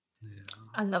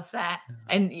 I love that.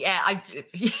 And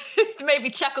it made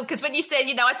me chuckle because when you said,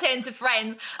 I turn to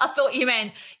Friends, I thought you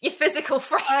meant your physical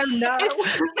friends. Oh, no.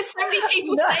 Because so many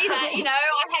people say that,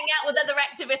 I hang out with other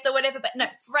activists or whatever, but no,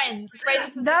 friends.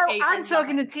 No, I'm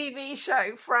talking the TV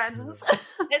show Friends.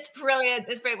 It's brilliant.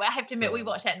 It's brilliant. Well, I have to admit, we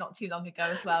watched that not too long ago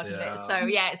as well, didn't it? So,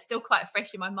 it's still quite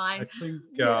fresh in my mind. I think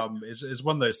it's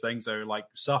one of those things, though,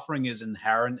 suffering is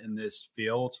inherent in this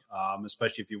field,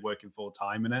 especially if you're working full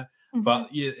time in it. Mm-hmm. But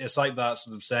it's like that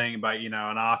sort of saying about, an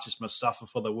artist must suffer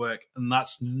for their work. And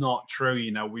that's not true.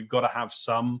 We've got to have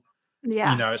some,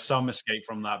 some escape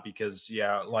from that because,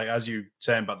 as you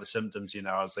saying about the symptoms,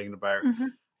 I was thinking about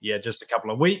just a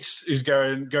couple of weeks is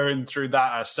going through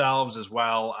that ourselves as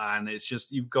well. And it's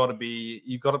just, you've got to be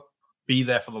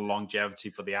there for the longevity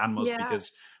for the animals,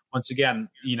 because once again,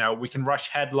 we can rush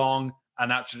headlong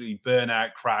and absolutely burn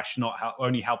out, crash,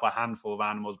 only help a handful of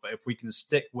animals. But if we can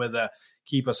stick with it,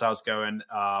 keep ourselves going,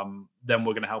 then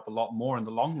we're going to help a lot more in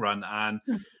the long run.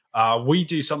 And we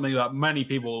do something that many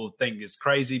people think is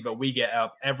crazy, but we get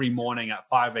up every morning at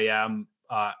 5 a.m.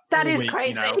 That is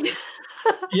crazy.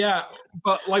 Yeah,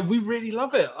 but like, we really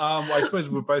love it. I suppose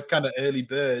we're both kind of early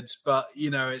birds, but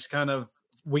it's kind of,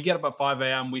 we get up at 5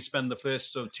 a.m. We spend the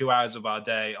first sort of 2 hours of our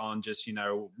day on just,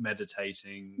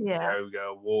 meditating,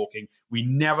 yoga, walking. We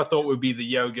never thought we'd be the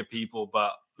yoga people,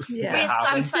 but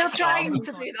we're still trying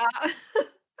to do that.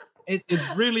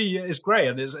 It's great.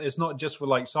 And it's not just for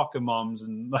like soccer moms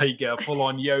and like full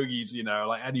on yogis,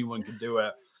 like anyone can do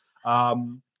it.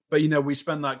 But, we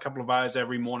spend that couple of hours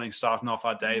every morning starting off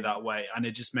our day that way. And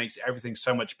it just makes everything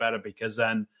so much better, because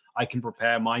then I can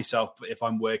prepare myself if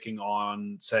I'm working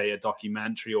on, say, a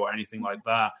documentary or anything like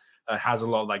that. It has a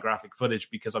lot of that graphic footage,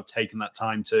 because I've taken that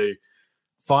time to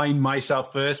find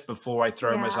myself first before I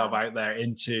throw myself out there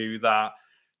into that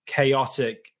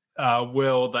chaotic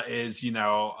world that is,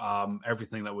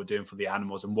 everything that we're doing for the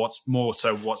animals, and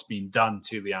what's being done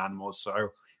to the animals.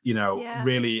 So,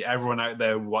 really, everyone out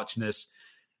there watching this,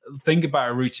 think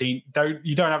about a routine.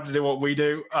 You don't have to do what we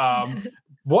do.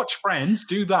 Watch Friends,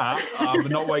 do that,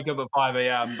 but not wake up at 5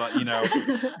 a.m. But,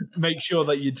 make sure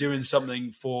that you're doing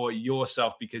something for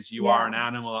yourself, because you are an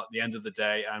animal at the end of the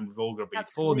day, and we've all got to be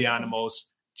for the animals.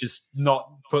 Just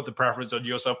not put the preference on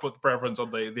yourself, put the preference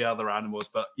on the other animals.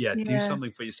 But do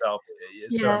something for yourself.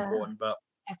 It's so important. But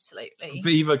absolutely,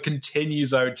 Viva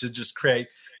continues, though, to just create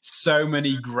so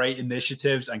many great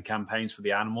initiatives and campaigns for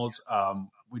the animals.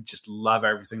 We just love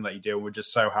everything that you do. We're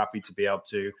just so happy to be able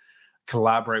to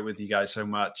collaborate with you guys so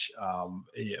much.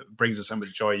 It brings us so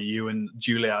much joy. You and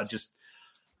Julia are just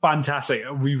fantastic.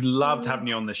 We've loved having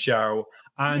you on the show.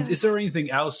 And is there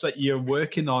anything else that you're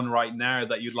working on right now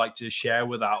that you'd like to share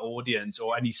with our audience,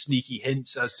 or any sneaky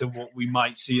hints as to what we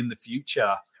might see in the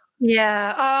future?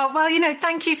 Yeah. Oh, well,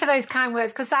 thank you for those kind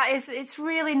words, because it's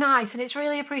really nice and it's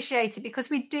really appreciated,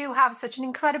 because we do have such an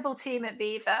incredible team at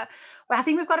Viva. Well, I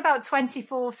think we've got about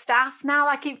 24 staff now.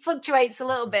 Like, it fluctuates a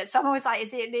little bit. So I'm always like,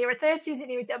 is it near 30? Is it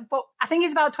near? But I think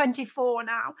it's about 24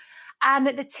 now. And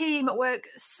the team work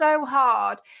so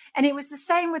hard. And it was the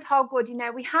same with Hogwood.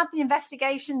 We had the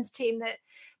investigations team that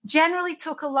generally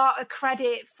took a lot of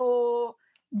credit for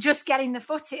just getting the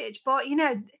footage. But,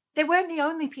 they weren't the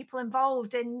only people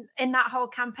involved in that whole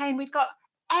campaign. We've got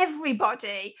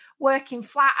everybody working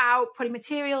flat out, putting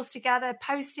materials together,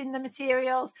 posting the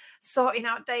materials, sorting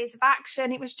out days of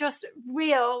action. It was just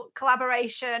real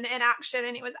collaboration in action,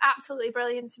 and it was absolutely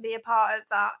brilliant to be a part of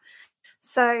that.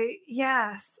 So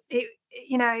yes,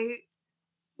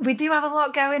 we do have a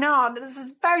lot going on. This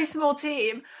is a very small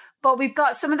team, but we've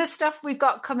got some of the stuff we've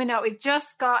got coming up. We've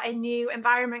just got a new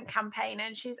environment campaign,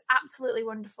 and she's absolutely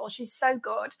wonderful. She's so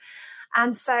good.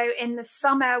 And so in the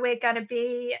summer, we're going to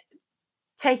be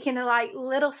taking a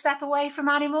little step away from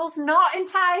animals, not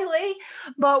entirely,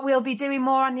 but we'll be doing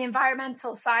more on the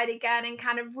environmental side again, and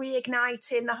kind of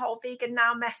reigniting the whole Vegan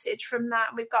Now message from that.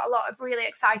 We've got a lot of really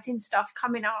exciting stuff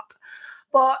coming up.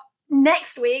 But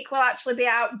next week, we'll actually be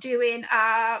out doing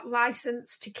our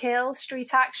License to Kill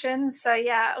street action. So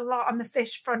yeah, a lot on the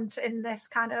fish front in this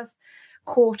kind of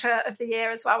quarter of the year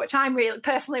as well, which I'm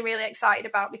personally really excited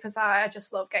about, because I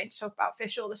just love getting to talk about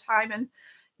fish all the time. And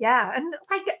yeah, and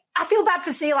I feel bad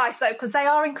for sea lice, though, because they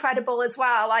are incredible as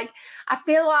well. I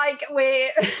feel like we're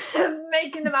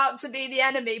making them out to be the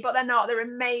enemy, but they're not. They're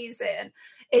amazing.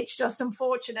 It's just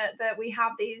unfortunate that we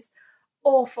have these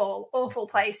awful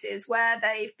places where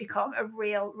they've become a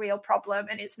real problem,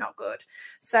 and it's not good.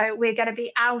 So we're going to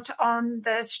be out on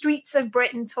the streets of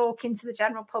Britain talking to the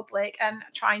general public and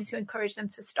trying to encourage them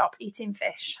to stop eating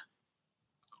fish.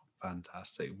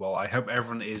 Fantastic. Well, I hope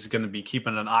everyone is going to be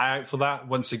keeping an eye out for that.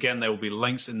 Once again, there will be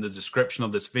links in the description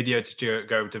of this video to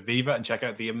go over to Viva and check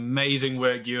out the amazing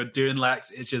work you're doing,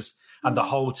 Lex. It's just, and the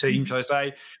whole team, shall I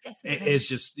say. Definitely. It is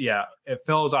just, it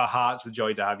fills our hearts with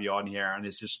joy to have you on here. And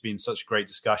it's just been such a great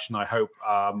discussion. I hope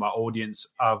my audience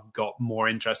have got more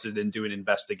interested in doing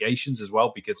investigations as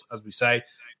well, because as we say,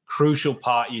 crucial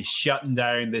part is shutting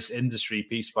down this industry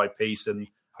piece by piece. And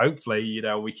hopefully,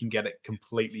 we can get it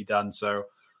completely done. So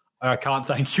I can't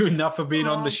thank you enough for being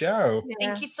on the show. Yeah.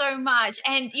 Thank you so much.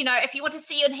 And, if you want to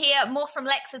see and hear more from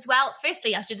Lex as well,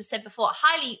 firstly, I should have said before, I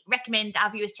highly recommend our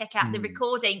viewers check out the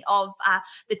recording of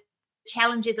the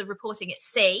challenges of reporting at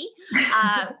sea.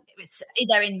 It's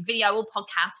either in video or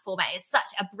podcast format. It's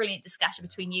such a brilliant discussion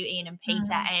between you, Ian, and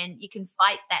Peter, and you can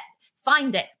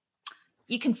find it.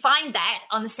 You can find that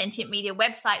on the Sentient Media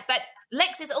website. But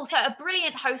Lex is also a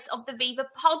brilliant host of the Viva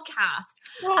podcast.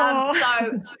 So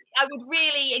I would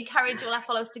really encourage all our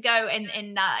followers to go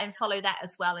and follow that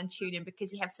as well and tune in,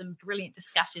 because you have some brilliant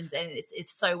discussions and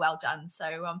it's so well done.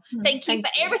 So thank you for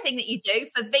everything that you do,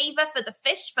 for Viva, for the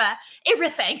fish, for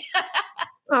everything.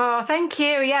 Oh, thank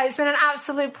you. Yeah, it's been an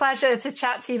absolute pleasure to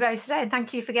chat to you both today. And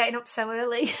thank you for getting up so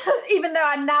early, even though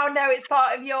I now know it's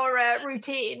part of your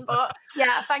routine. But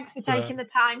yeah, thanks for taking the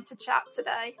time to chat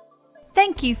today.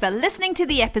 Thank you for listening to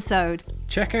the episode.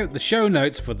 Check out the show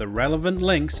notes for the relevant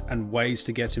links and ways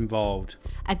to get involved.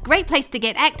 A great place to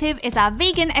get active is our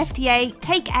Vegan FTA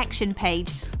Take Action page,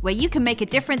 where you can make a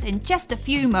difference in just a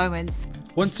few moments.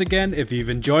 Once again, if you've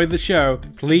enjoyed the show,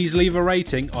 please leave a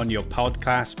rating on your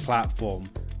podcast platform.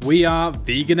 We are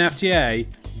Vegan FTA,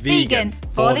 vegan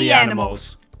for the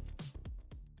animals.